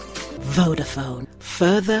 Vodafone.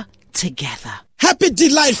 Further together. Happy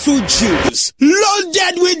Delightful Juice.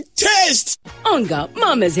 Loaded with taste. Onga,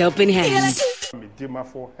 Mama's helping hands.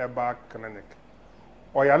 Medimafo Herbal Clinic.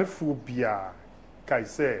 Oyalefo bia kai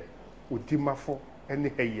say odimafo ene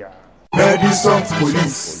heya. Medicine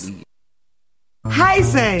Police. High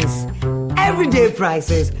sense. Everyday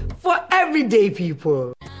prices. for everyday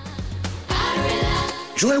people.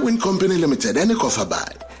 Joywin Company Limited, any cover by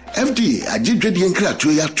FDA, Ajidredi and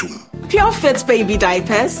Kratuyatum. Pure Fit baby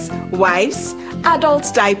diapers, wipes,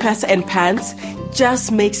 adult diapers, and pants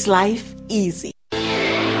just makes life easy.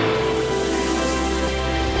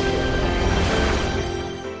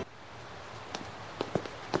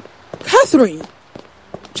 Catherine!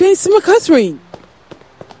 Jason Catherine!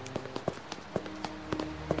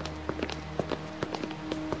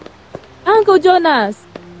 Uncle Jonas!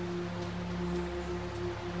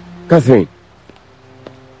 Catherine!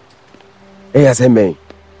 Hey, I say, me.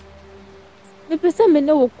 Me person me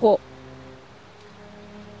no ko.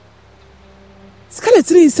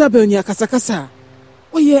 Scarlett ni Isabel ni akasakasa.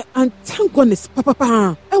 Oye, antagonis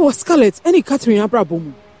papa. I was Scarlett any Catherine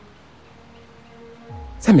abrabom.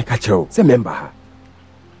 Say me catch you. Say member.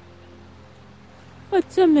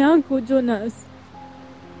 What's me Uncle Jonas?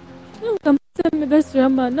 No come say me best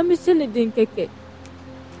rama na me shene din keke.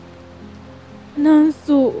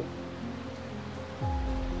 Nanso.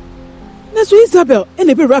 Naso Isabel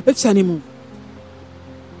ene be rap picture ni mu.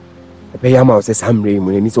 Ebe ya ma say samre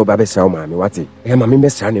mu ni so ba be sra ma me wate. E ma me be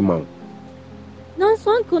sra ni ma.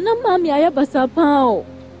 Nanso Uncle na mami aya basa pa o.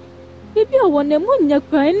 Bibi o wona mu nya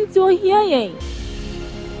kran nti o hia yen.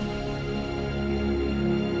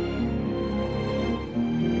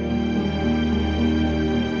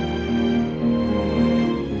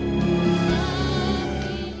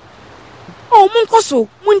 Oh, Munkoso,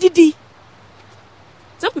 Mundidi.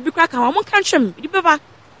 Some people crack our mon country, the baba.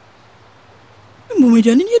 Mummy,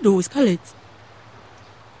 you do, Scarlett.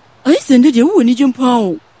 I send you when you jump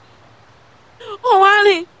out. Oh,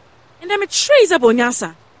 Ali, and I'm a trace of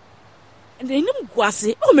Onyasa. And they know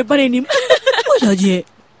Guasi, oh, me bunny him. What are you?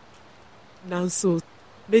 Now, so,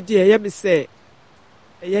 me dear, me say,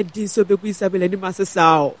 I had this so big Isabel and Master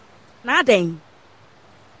Sao. Nothing.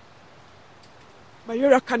 My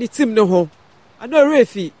Yura can't team no home. I know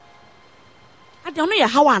Refi. I don't know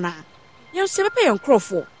how Anna. You're still pay on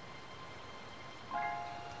Crawford.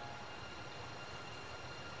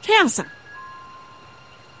 Chansa.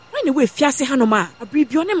 When you will fiassy Hanoma, a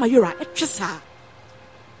brief your name, Mayura, a tressa.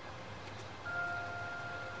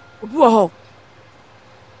 Whoa.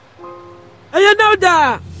 I know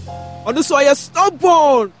that. On the soil,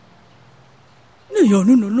 stubborn.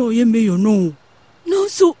 No, you may know. No,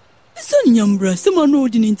 so, son Yambra, someone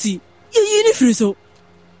ordinancy. You free so.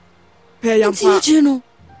 Pay your channel.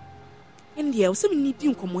 India was some need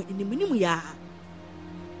you come in the minimum ya.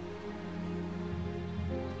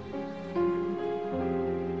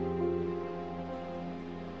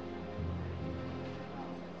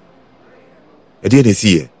 I didn't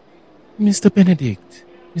see it. Mr. Benedict,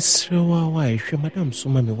 Mr. Wife, Madame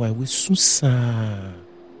Sumami, why we Susa?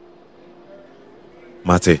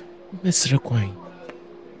 Mate. Mr. Quine.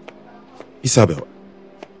 Isabel.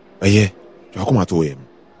 Aye, you come to him.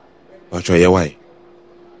 But try why?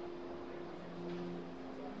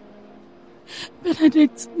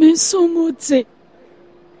 Benedict, me so much.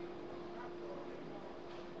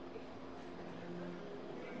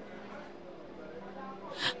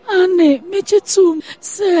 Anne, me too,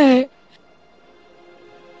 say.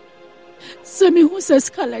 Semi who says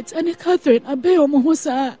Scarlett and Catherine, a bear who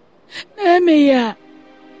say, Nemeya.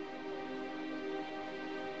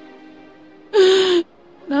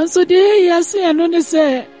 Now, so dear, yes, I know,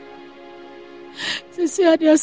 say,